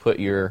of want to put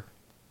your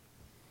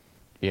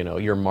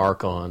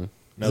mark on.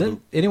 Does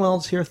anyone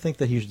else here think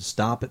that he should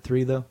stop at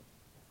 3, though?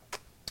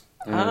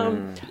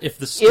 If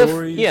the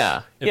stories,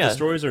 the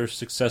stories are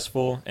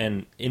successful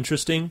and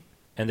interesting,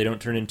 and they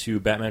don't turn into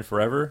Batman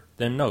Forever,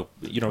 then no,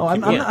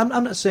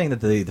 I'm not saying that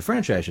the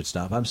franchise should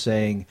stop. I'm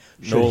saying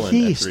Nolan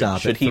he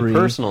stop should at 3, he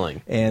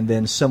personally, and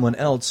then someone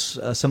else,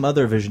 some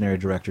other visionary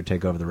director,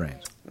 take over the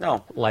reins.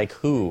 No, like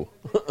who?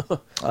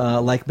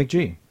 Like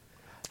McG.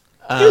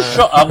 You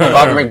shut up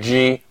about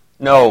McG.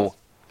 No,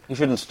 he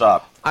shouldn't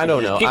stop. I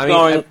don't know. Keep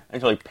going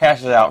until he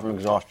passes out from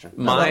exhaustion.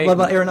 What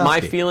about Aronofsky?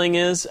 My feeling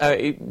is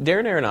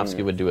Darren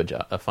Aronofsky would do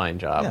a fine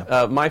job.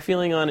 Yeah. My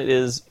feeling on it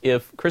is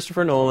if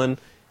Christopher Nolan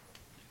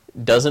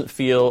doesn't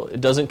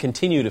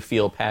continue to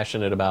feel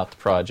passionate about the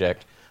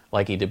project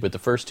like he did with the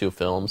first 2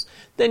 films,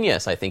 then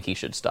yes, I think he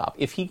should stop.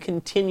 If he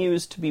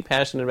continues to be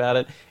passionate about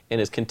it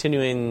and is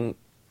continuing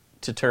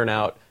to turn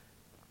out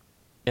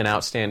an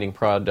outstanding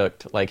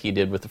product like he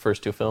did with the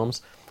first 2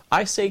 films,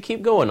 I say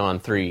keep going on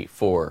 3,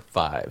 4,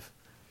 5.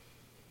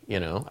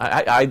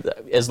 I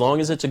as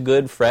long as it's a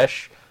good,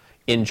 fresh,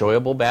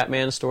 enjoyable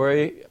Batman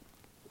story,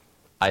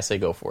 I say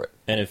go for it.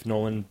 And if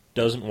Nolan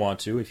doesn't want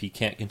to, if he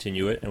can't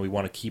continue it, and we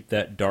want to keep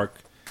that dark,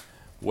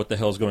 what the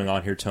hell's going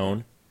on here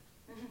tone,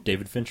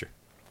 David Fincher.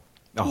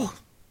 Oh,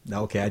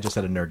 okay, I just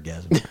had a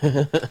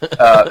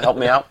nerdgasm. Help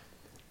me out.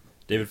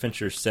 David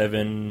Fincher,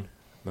 7,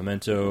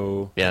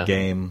 Memento. Yeah.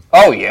 Game.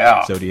 Oh,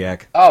 yeah.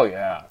 Zodiac. Oh,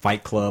 yeah.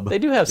 Fight Club. They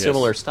do have Yes.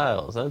 similar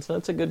styles.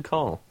 That's a good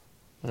call,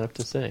 I have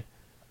to say.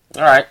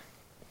 All right.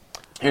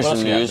 Here's What else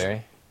some you got, news.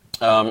 Barry?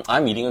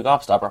 I'm eating a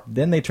Gobstopper,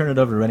 Then they turn it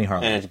over to Rennie and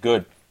Harlan. it's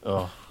good.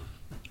 Oh,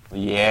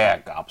 Yeah,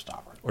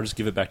 Gobstopper. Or just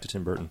give it back to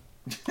Tim Burton.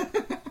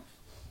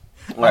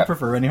 I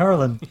prefer Rennie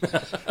Harlan.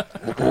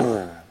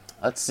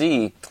 Let's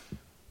see.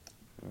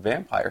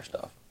 Vampire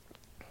stuff.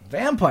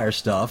 Vampire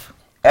stuff.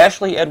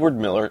 Ashley Edward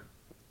Miller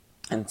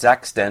and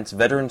Zach Stentz,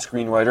 veteran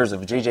screenwriters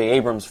of J.J.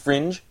 Abrams'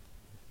 Fringe,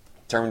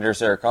 Terminator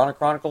Sarah Connor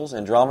Chronicles,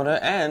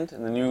 Andromeda, and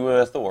the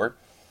new Thor,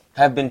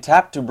 have been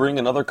tapped to bring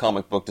another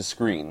comic book to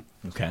screen.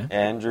 Okay.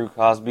 Andrew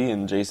Cosby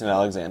and Jason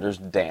Alexander's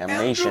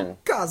Damnation.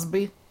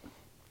 Cosby.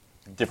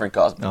 Different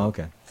Cosby. Oh,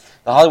 okay.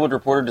 The Hollywood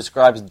Reporter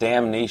describes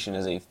Damnation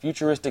as a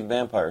futuristic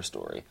vampire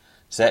story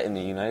set in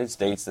the United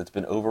States that's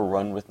been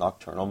overrun with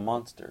nocturnal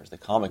monsters. The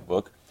comic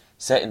book,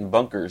 set in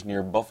bunkers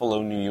near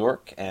Buffalo, New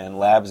York, and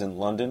labs in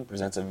London,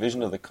 presents a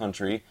vision of the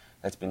country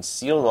that's been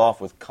sealed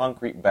off with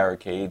concrete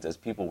barricades as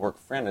people work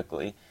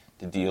frantically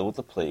to deal with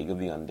the plague of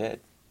the undead.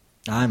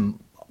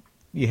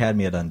 You had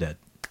me at undead.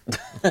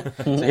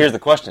 So here's the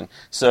question.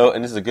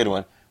 And this is a good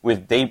one.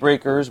 With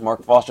Daybreakers,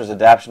 Mark Foster's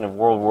adaptation of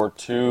World War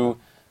II,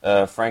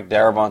 Frank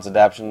Darabont's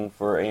adaptation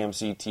for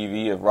AMC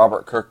TV of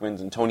Robert Kirkman's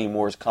and Tony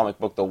Moore's comic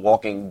book The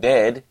Walking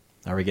Dead,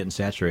 Are we getting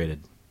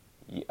saturated?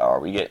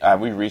 have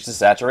we reached the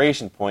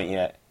saturation point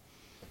yet?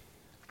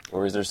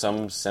 Or is there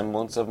some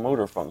semblance of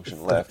motor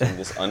function left in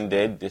this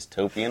undead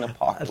dystopian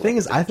apocalypse? The thing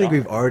is, I think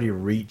we've already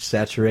reached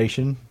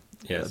saturation.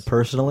 Yes.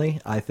 Personally,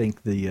 I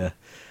think the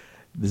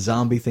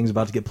zombie thing's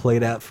about to get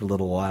played out for a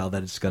little while.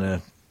 That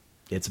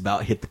it's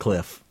about hit the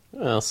cliff.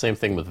 well, same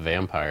thing with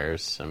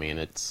vampires. I mean,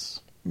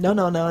 it's No.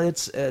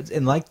 It's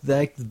and like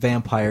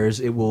vampires,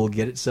 it will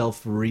get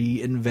itself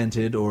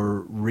reinvented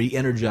or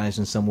re-energized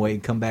in some way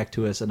and come back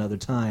to us another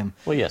time.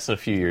 well, yes, a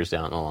few years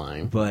down the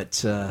line.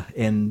 But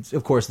and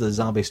of course, the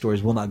zombie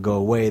stories will not go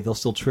away; they'll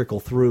still trickle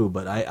through.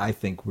 But I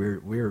think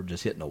we're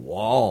just hitting a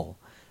wall.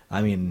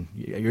 I mean,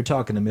 you're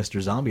talking to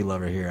Mr. Zombie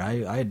Lover here.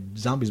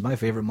 Zombie's my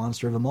favorite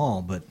monster of them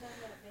all. But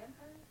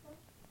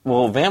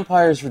Well,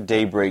 vampires for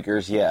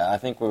Daybreakers, yeah. I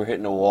think we're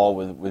hitting a wall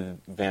with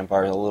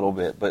vampires a little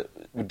bit, but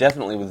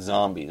definitely with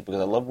zombies,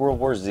 because I love World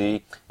War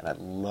Z, and I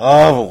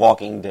love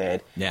Walking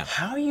Dead. Yeah.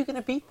 How are you going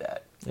to beat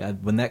that? yeah,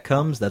 when that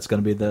comes, that's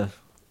going to be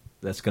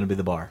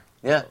the bar.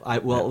 Yeah.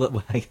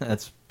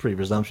 That's pretty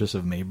presumptuous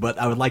of me, but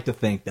I would like to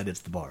think that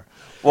it's the bar.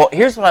 Well,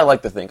 here's what I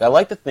like to think. I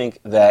like to think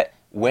that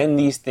when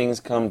these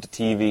things come to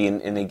TV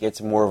and it gets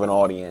more of an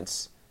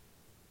audience,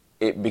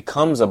 it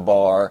becomes a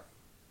bar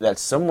that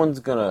someone's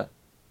going to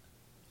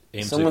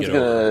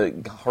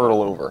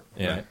hurtle over.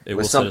 Yeah, it with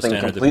will set a something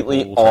standard that completely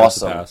people will try to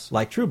awesome. surpass.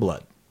 Like True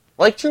Blood.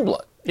 Like True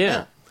Blood.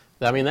 Yeah.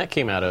 I mean, that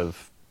came out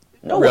of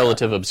Nowhere.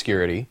 relative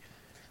obscurity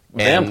and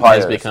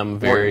Vampires has become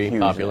weren't very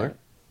huge popular. then.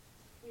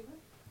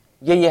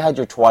 Yeah, you had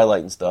your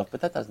Twilight and stuff,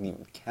 but that doesn't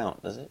even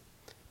count, does it?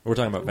 We're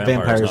talking about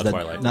vampires, not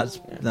Twilight.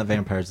 not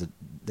vampires that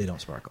they don't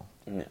sparkle.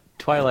 No.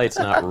 Twilight's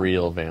not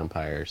real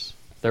vampires.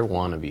 They're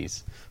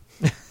wannabes.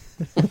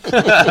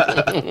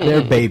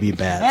 They're baby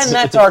bats. And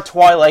that's our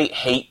Twilight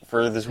hate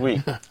for this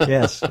week.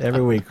 Yes,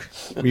 every week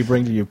we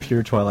bring to you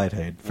pure Twilight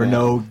hate for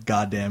no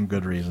goddamn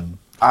good reason.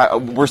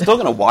 We're still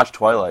going to watch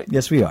Twilight.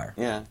 Yes, we are.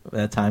 Yeah.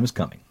 That time is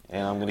coming.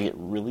 And I'm going to get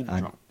really I'm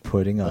drunk.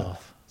 putting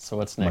off So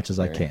what's as next? much as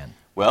I Barry? can.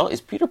 Well,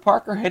 is Peter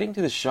Parker heading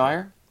to the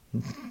Shire?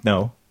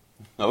 No.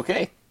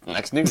 Okay.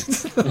 Next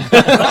news.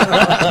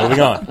 Moving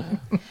on.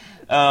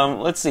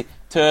 Let's see.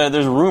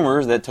 There's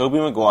rumors that Tobey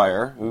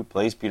Maguire, who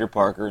plays Peter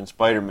Parker in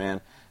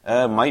Spider-Man,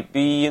 might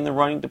be in the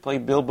running to play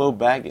Bilbo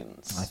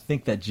Baggins. I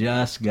think that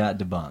just got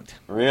debunked.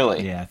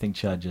 Really? Yeah, I think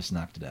Chud just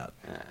knocked it out.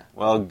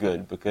 Well,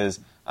 good, because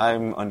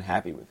I'm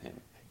unhappy with him.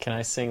 Can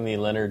I sing the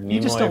Leonard You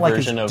just Nimoy don't like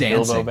his version of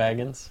dancing. Bilbo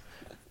Baggins?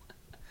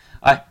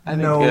 I think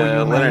No, you may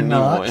Leonard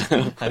not.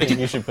 Nimoy. I think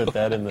you should put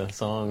that in the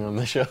song on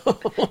the show.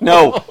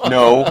 No.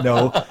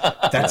 No,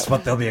 that's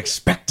what they'll be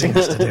expecting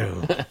us to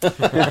do.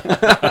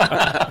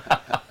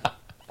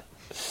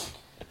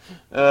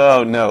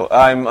 Oh, no.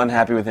 I'm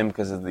unhappy with him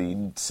because of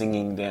the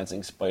singing,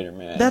 dancing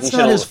Spider-Man. That's He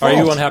not should've- his fault. Are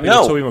you unhappy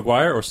No. with Tobey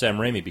Maguire or Sam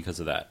Raimi because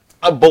of that?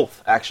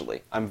 Both,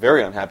 actually. I'm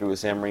very unhappy with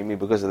Sam Raimi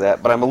because of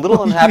that, but I'm a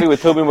little unhappy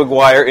with Tobey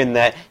Maguire in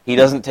that he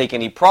doesn't take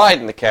any pride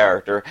in the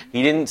character.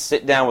 He didn't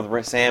sit down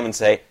with Sam and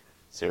say,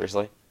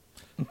 seriously?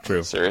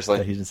 True.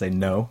 Seriously? He didn't say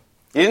no.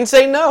 He didn't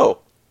say no.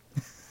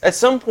 At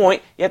some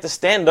point, you have to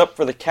stand up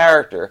for the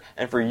character,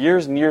 and for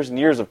years and years and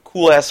years of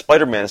cool-ass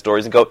Spider-Man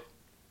stories and go,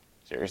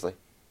 seriously?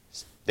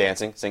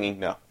 Dancing? Singing?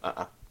 No.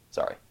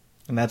 Sorry.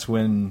 And that's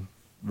when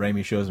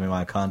Raimi shows me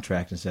my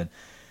contract and said,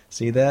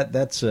 "See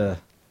that's a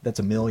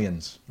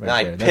millions right And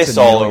I there. That's piss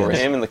a all millions. over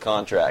him in the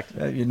contract.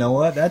 You know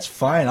what? That's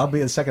fine. I'll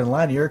be the second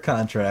line of your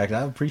contract.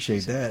 I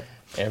appreciate that.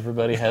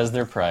 Everybody has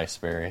their price,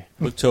 Barry.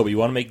 Look, Toby, you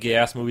want to make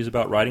gay-ass movies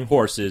about riding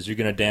horses, you're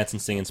going to dance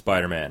and sing in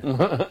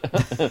Spider-Man.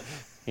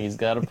 He's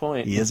got a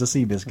point. He is a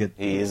sea biscuit.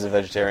 He is a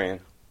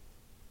vegetarian.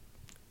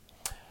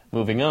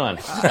 Moving on.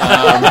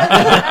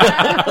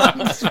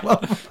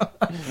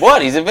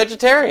 What? He's a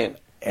vegetarian.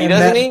 He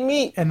doesn't eat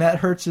meat. And that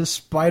hurts his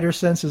spider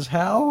senses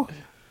how?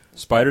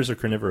 Spiders are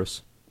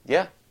carnivorous.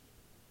 Yeah.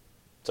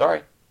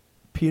 Sorry.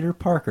 Peter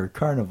Parker,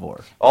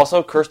 carnivore.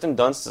 Also, Kirsten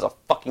Dunst is a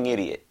fucking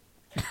idiot.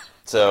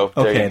 So,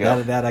 there okay, you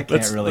go. that I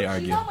can't really She's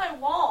argue. on my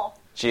wall.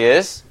 She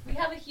is? We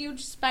have a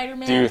huge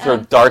Spider-Man. Do you throw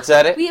darts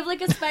at it? We have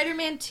like a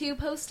Spider-Man 2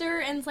 poster,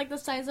 and it's like the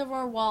size of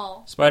our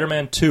wall.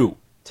 Spider-Man 2.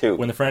 2.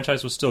 When the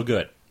franchise was still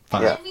good.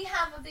 And Yeah. then we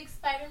have a big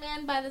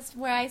Spider-Man by this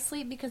where I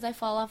sleep because I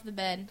fall off the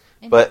bed.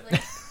 And But he's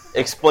like,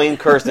 explain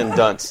Kirsten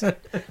Dunst.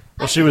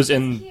 Well, she was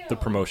in cute. the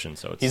promotion,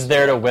 so it's He's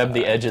there to web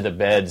the edge of the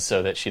bed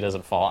so that she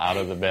doesn't fall out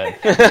of the bed.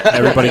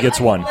 everybody gets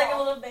one. Like a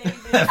little baby.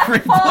 Everybody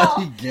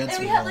Fall. gets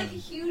And we have one. like a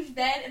huge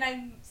bed, and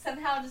I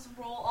somehow just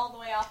roll all the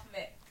way off of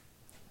it.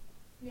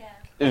 Yeah.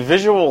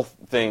 Visual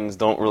things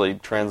don't really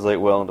translate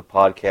well into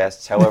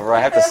podcasts. However,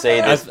 I have to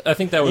say this. I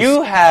think that was...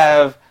 You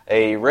have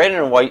a red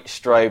and white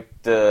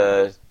striped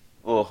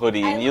little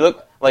hoodie, and you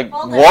look like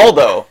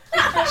Waldo.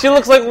 She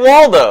looks like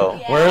Waldo.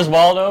 Yeah. Where's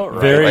Waldo?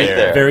 Right very,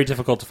 there. very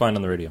difficult to find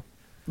on the radio.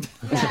 But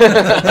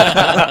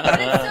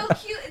it's so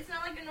cute. It's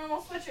not like a normal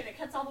sweatshirt. It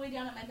cuts all the way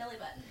down at my belly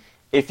button.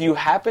 If you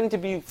happen to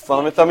be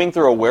thumbing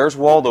through a Where's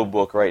Waldo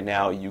book right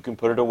now, you can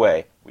put it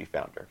away. We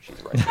found her.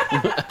 She's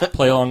right.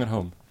 Play along at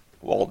home.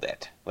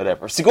 Waldette.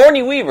 Whatever.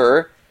 Sigourney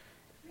Weaver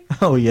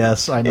Oh,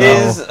 yes, I know.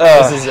 This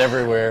is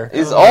everywhere.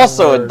 is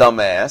also a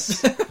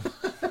dumbass.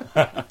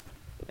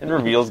 And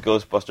reveals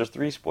Ghostbusters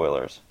 3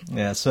 spoilers.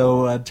 Yeah,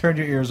 so turn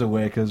your ears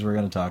away because we're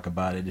going to talk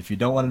about it. If you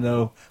don't want to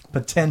know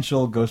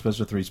potential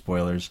Ghostbusters 3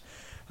 spoilers,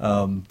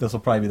 this will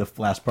probably be the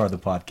last part of the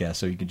podcast,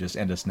 so you can just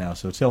end us now.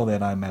 So till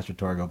then, I'm Master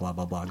Torgo, blah,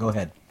 blah, blah. Go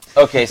ahead.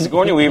 Okay,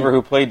 Sigourney Weaver,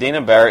 who played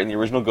Dana Barrett in the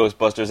original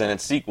Ghostbusters and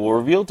its sequel,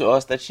 revealed to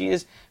us that she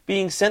is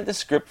being sent the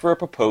script for a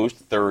proposed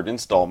third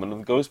installment of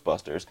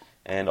Ghostbusters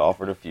and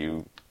offered a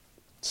few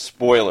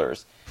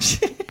spoilers.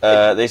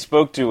 They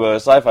spoke to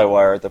Sci-Fi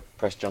Wire at the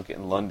press junket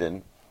in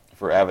London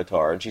for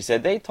Avatar, and she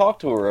said they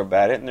talked to her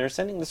about it, and they're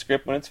sending the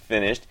script when it's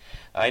finished.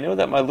 I know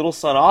that my little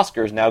son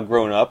Oscar is now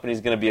grown up, and he's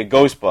going to be a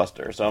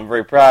Ghostbuster, so I'm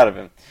very proud of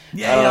him.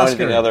 Yay, I don't know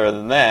Oscar. anything other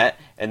than that.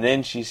 And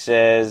then she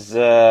says,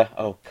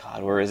 oh,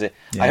 God, where is it?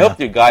 Yeah. I hope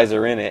the guys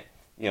are in it.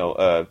 You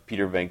know,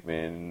 Peter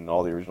Venkman and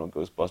all the original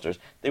Ghostbusters.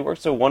 They work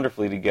so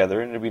wonderfully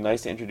together, and it'd be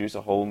nice to introduce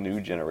a whole new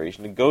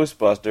generation of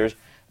Ghostbusters,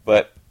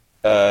 but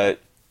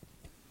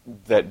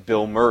that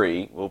Bill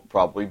Murray will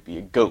probably be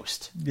a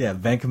ghost. Yeah,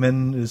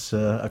 Venkman is,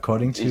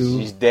 according to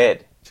He's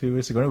dead.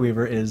 Sigourney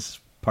Weaver, is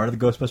part of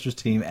the Ghostbusters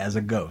team as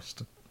a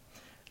ghost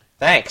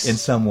Thanks. in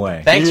some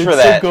way. Thanks It's for a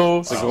that,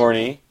 ghost.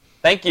 Sigourney.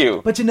 Thank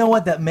you. But you know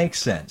what? That makes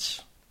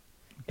sense.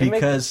 It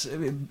makes- Because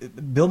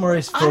Bill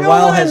Murray, for a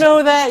while, has...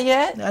 know that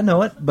yet. I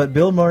know it, but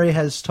Bill Murray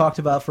has talked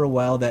about for a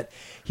while that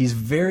he's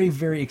very,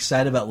 very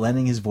excited about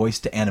lending his voice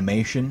to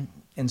animation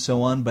and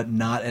so on, but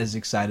not as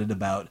excited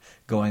about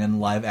going on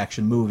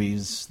live-action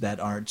movies that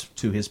aren't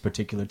to his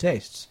particular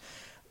tastes.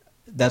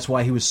 That's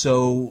why he was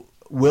so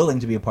willing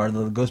to be a part of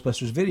the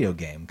Ghostbusters video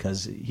game,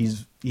 because he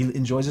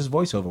enjoys his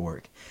voiceover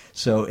work.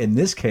 So in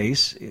this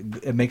case,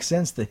 it makes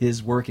sense that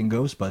his work in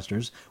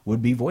Ghostbusters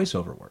would be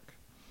voiceover work.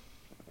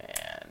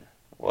 Man,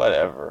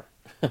 whatever.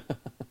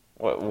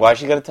 Why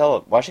she got to tell?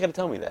 Why she got to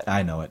tell me that?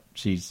 I know it.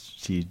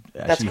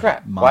 That's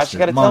crap. Monster, Why she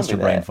gotta tell me monster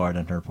brain that? fart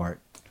on her part.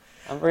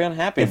 I'm very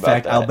unhappy In about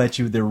fact, that. I'll bet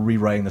you they're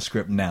rewriting the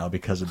script now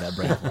because of that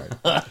brain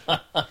fart.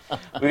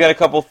 We got a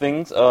couple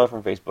things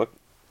from Facebook.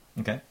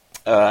 Okay.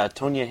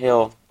 Tonya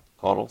Hill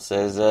Caudle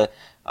says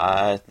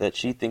that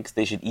she thinks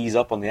they should ease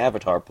up on the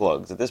Avatar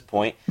plugs. At this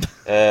point,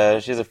 she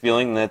has a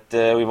feeling that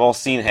we've all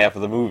seen half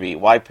of the movie.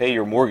 Why pay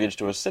your mortgage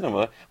to a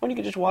cinema when you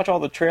can just watch all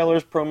the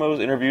trailers, promos,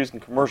 interviews,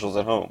 and commercials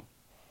at home?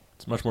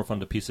 It's much more fun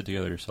to piece it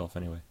together yourself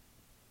anyway.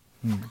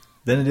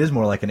 Then it is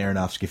more like an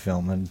Aronofsky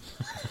film. And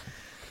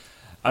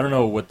I don't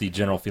know what the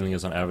general feeling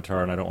is on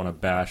Avatar, and I don't want to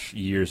bash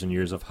years and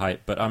years of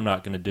hype, but I'm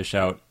not going to dish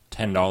out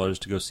 $10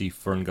 to go see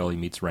Fern Gully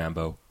meets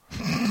Rambo.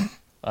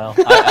 Well,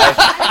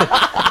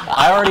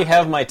 I already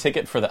have my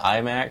ticket for the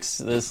IMAX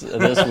this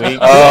week.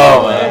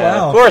 Oh, So, man.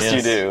 wow. Of course Yes.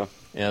 you do.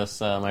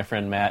 Yes, my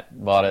friend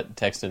Matt bought it,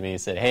 texted me,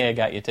 said, "Hey, I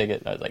got you a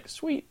ticket." I was like,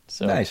 "Sweet!"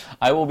 So Nice.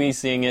 I will be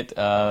seeing it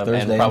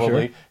Thursday, and I'm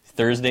probably sure.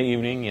 Thursday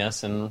evening.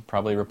 Yes, and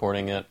probably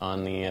reporting it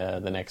on the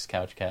next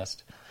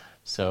Couchcast.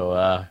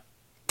 So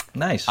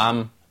nice.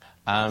 I'm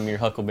your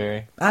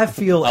Huckleberry. I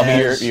feel I'll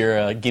as be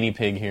your guinea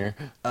pig here.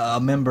 a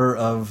member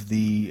of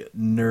the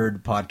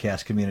nerd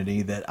podcast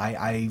community that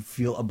I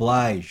feel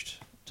obliged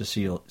to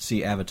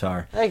see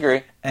Avatar. I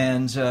agree.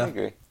 And I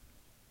agree.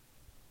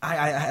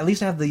 I at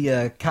least have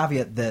the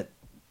caveat that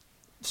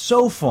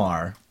so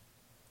far,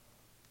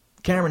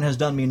 Cameron has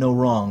done me no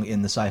wrong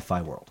in the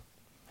sci-fi world.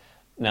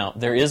 Now,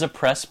 there is a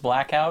press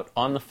blackout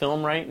on the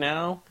film right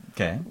now,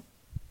 Okay.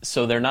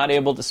 so they're not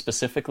able to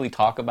specifically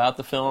talk about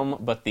the film,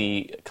 but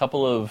the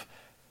couple of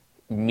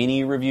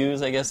mini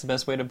reviews, I guess the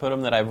best way to put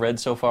them, that I've read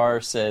so far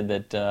said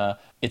that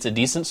it's a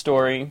decent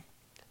story.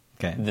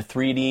 Okay. The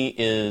 3D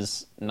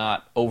is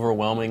not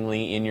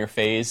overwhelmingly in your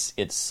face.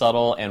 It's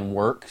subtle and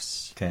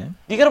works. Okay.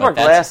 You got to But wear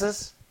that's-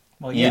 glasses?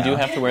 Well, You do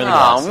have to wear the Oh,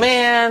 glasses.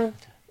 man.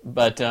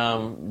 But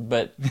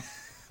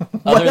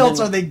What else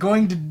are they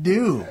going to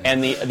do?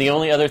 And the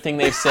only other thing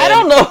they've said I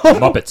don't know.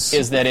 Muppets.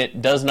 is that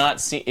it does not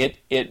see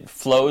it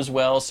flows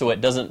well, so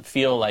it doesn't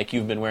feel like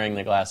you've been wearing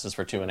the glasses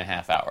for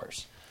 2.5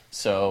 hours.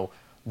 So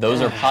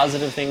those are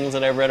positive things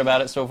that I've read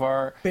about it so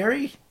far.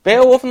 Barry?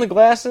 Beowulf and the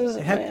glasses?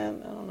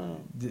 Man, I don't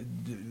know.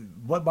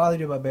 What bothered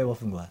you about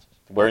Beowulf and glasses?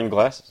 Wearing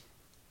glasses.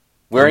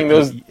 Wearing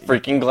those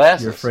freaking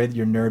glasses. You're afraid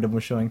your nerddom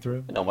was showing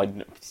through? No,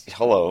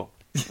 hello.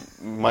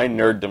 My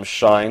nerddom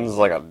shines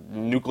like a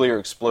nuclear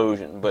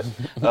explosion, but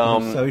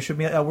so you should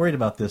be worried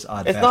about this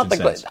odd it's fashion not the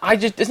sense.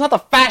 it's not the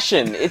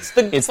fashion. It's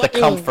the It's the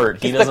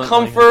comfort. It's the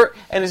comfort,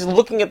 and it's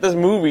looking at this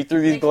movie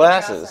through these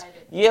glasses.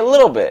 Yeah, a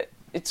little bit.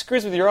 It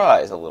screws with your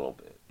eyes a little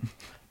bit.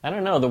 I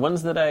don't know. The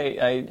ones that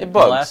the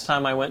bugs. last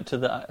time I went to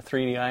the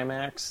 3D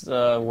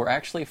IMAX were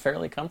actually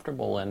fairly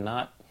comfortable and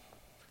not,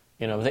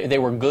 they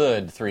were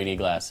good 3D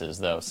glasses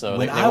though. So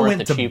when they I weren't went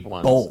the to cheap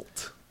ones.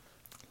 Bolt,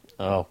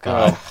 Oh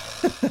god,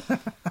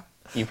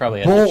 you probably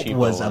had Bolt the cheap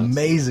was ones.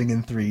 amazing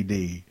in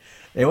 3D.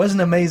 It was an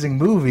amazing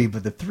movie,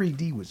 but the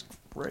 3D was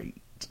great.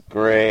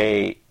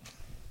 Great.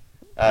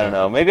 I don't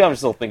know. Maybe I'm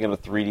still thinking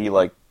of 3D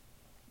like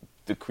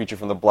the creature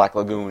from the Black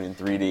Lagoon in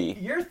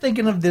 3D. You're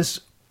thinking of this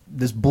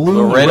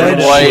blue, The red and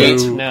red white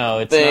shoe. No,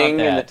 it's thing.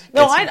 not that.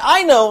 No,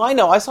 I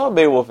know. I saw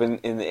Beowulf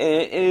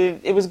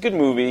it was a good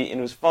movie and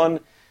it was fun,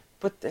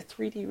 but the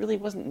 3D really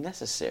wasn't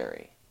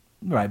necessary.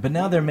 Right, but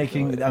now they're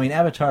making. I mean,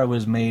 Avatar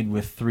was made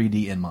with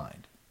 3D in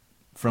mind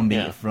from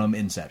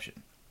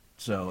Inception.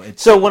 So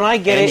it's when I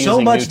get And it, so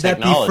using much new that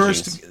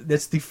technologies.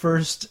 that's the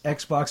first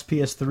Xbox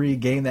PS3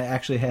 game that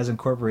actually has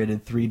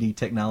incorporated 3D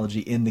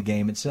technology in the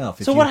game itself.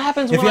 What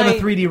happens if when you have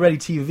a 3D ready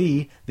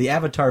TV? The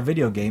Avatar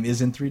video game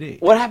is in 3D.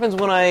 what happens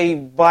when I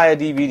buy a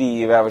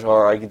DVD of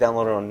Avatar? I can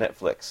download it on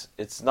Netflix.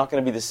 It's not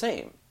going to be the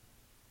same.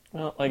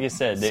 Well, like I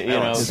said,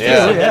 Yeah.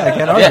 I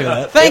can't argue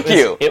that. Thank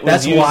you. It was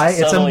That's used why it's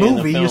a subtly in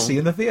the movie you film. see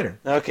in the theater.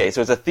 Okay, so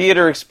it's a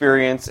theater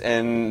experience,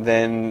 and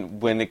then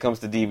when it comes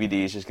to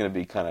DVD, it's just going to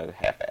be kind of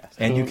half-assed.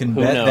 And you can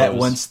Who bet that knows?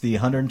 once the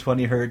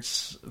 120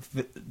 hertz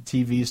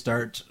TVs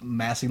start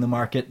massing the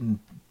market in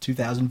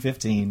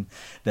 2015,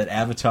 that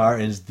Avatar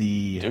is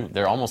the Dude,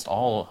 they're almost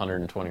all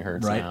 120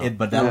 hertz now. right.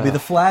 But that will be the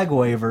flag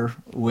waver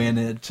when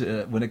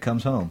it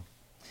comes home.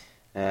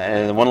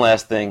 And one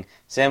last thing,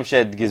 Sam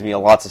Shed gives me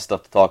lots of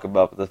stuff to talk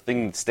about, but the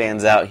thing that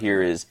stands out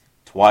here is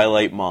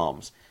Twilight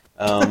Moms.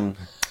 Yeah,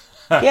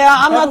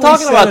 I'm not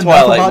talking about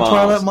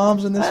Twilight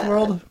Moms. In this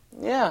world.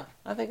 Yeah,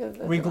 I think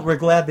We're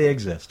glad they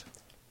exist.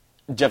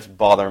 Jeff's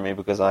bothering me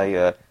because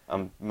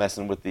I'm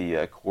messing with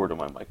the cord on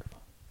my microphone.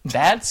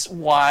 That's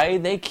why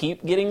they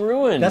keep getting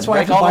ruined. That's why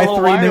I have Break to all buy the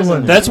little 3 new wires in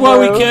ones. there. That's why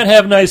we can't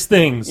have nice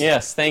things.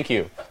 Yes, thank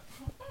you.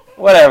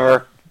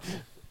 Whatever.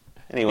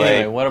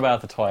 Anyway, what about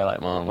the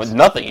Twilight Moms? well,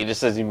 nothing. He just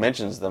says he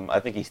mentions them. I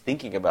think he's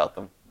thinking about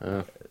them.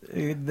 The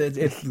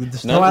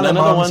None Twilight of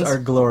the Moms ones- are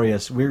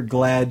glorious. We're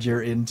glad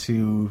you're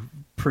into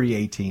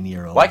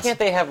pre-18-year-olds. Why can't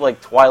they have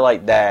like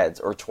Twilight dads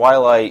or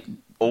Twilight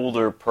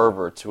older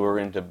perverts who are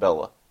into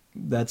Bella?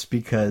 That's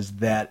because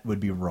that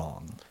would be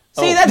wrong.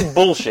 See, that's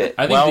bullshit.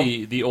 I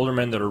think the older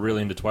men that are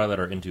really into Twilight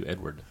are into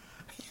Edward.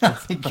 I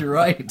think you're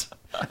right.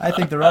 I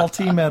think they're all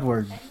Team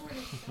Edward.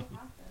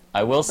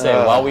 I will say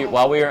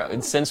while we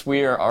are since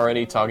we are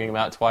already talking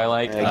about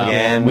Twilight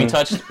Again.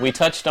 we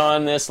touched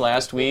on this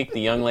last week.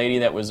 The young lady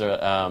that was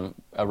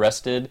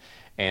arrested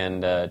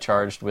and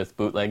charged with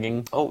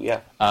bootlegging. Oh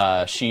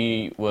yeah.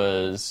 She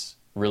was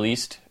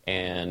released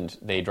and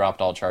they dropped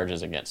all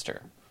charges against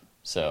her.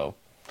 So.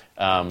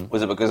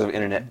 Was it because of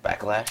internet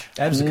backlash?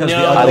 That's because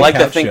No. the I Ugly like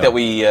to Couch think show. that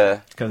we.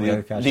 Because the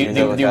Ugly Couch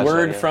show. The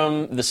word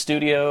from the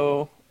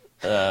studio,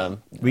 We word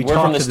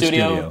talked from the to the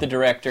studio, studio. the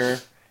director,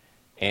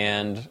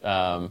 and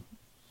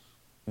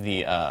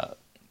We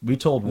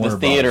told Warner the Bros.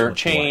 theater what's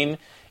chain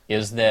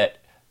is that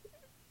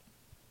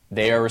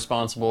they are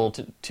responsible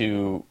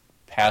to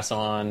pass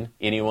on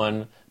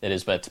anyone that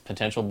is a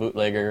potential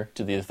bootlegger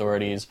to the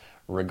authorities,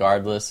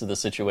 regardless of the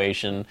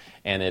situation,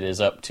 and it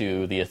is up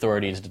to the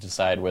authorities to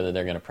decide whether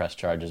they're going to press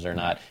charges or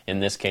not. In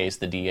this case,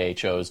 the DA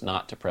chose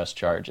not to press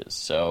charges.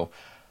 So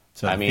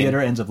the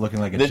theater ends up looking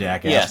like a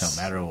jackass yes.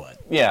 no matter what.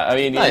 Yeah, I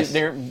mean, Nice.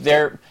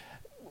 they're.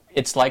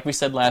 It's like we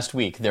said last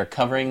week. They're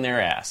covering their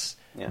ass.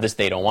 Yeah.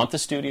 They don't want the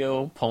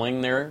studio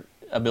pulling their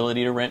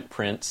ability to rent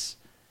prints,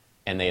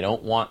 and they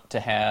don't want to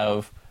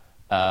have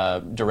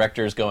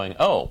directors going,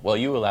 "Oh, well,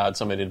 you allowed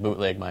somebody to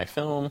bootleg my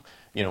film."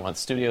 You don't want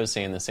studios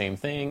saying the same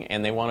thing,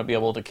 and they want to be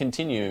able to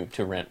continue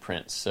to rent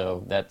prints.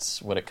 So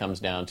that's what it comes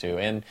down to.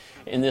 And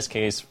in this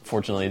case,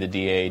 fortunately, the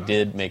DA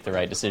did make the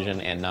right decision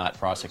and not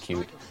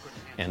prosecute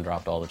and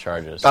dropped all the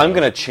charges. I'm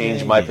going to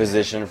change my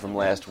position from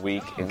last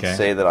week and Okay.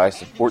 say that I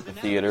support the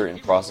theater in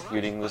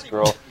prosecuting this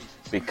girl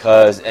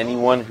because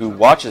anyone who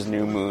watches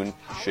New Moon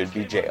should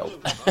be jailed.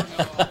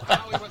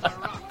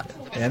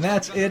 And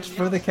that's it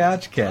for the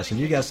Couchcast. If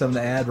you got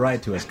something to add,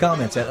 write to us.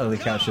 Comments at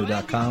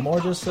uglycouchshow.com or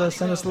just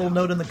send us a little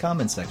note in the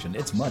comments section.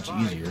 It's much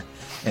easier,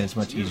 and it's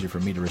much easier for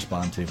me to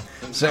respond to.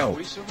 So,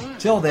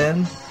 till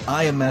then,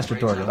 I am Master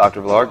Torgo.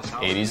 Dr. Vlog?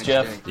 80s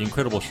Jeff. The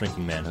incredible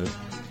shrinking manhood.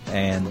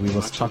 and we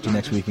will talk to you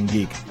next week in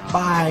Geek.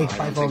 Bye.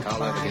 Bye, folks.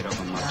 Bye.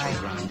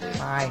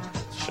 Bye.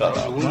 Shut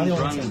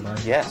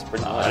up. Yes,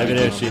 pretty much.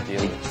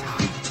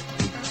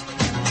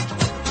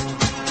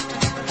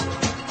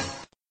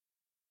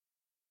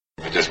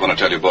 I just want to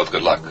tell you both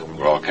good luck.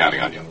 We're all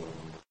counting on you.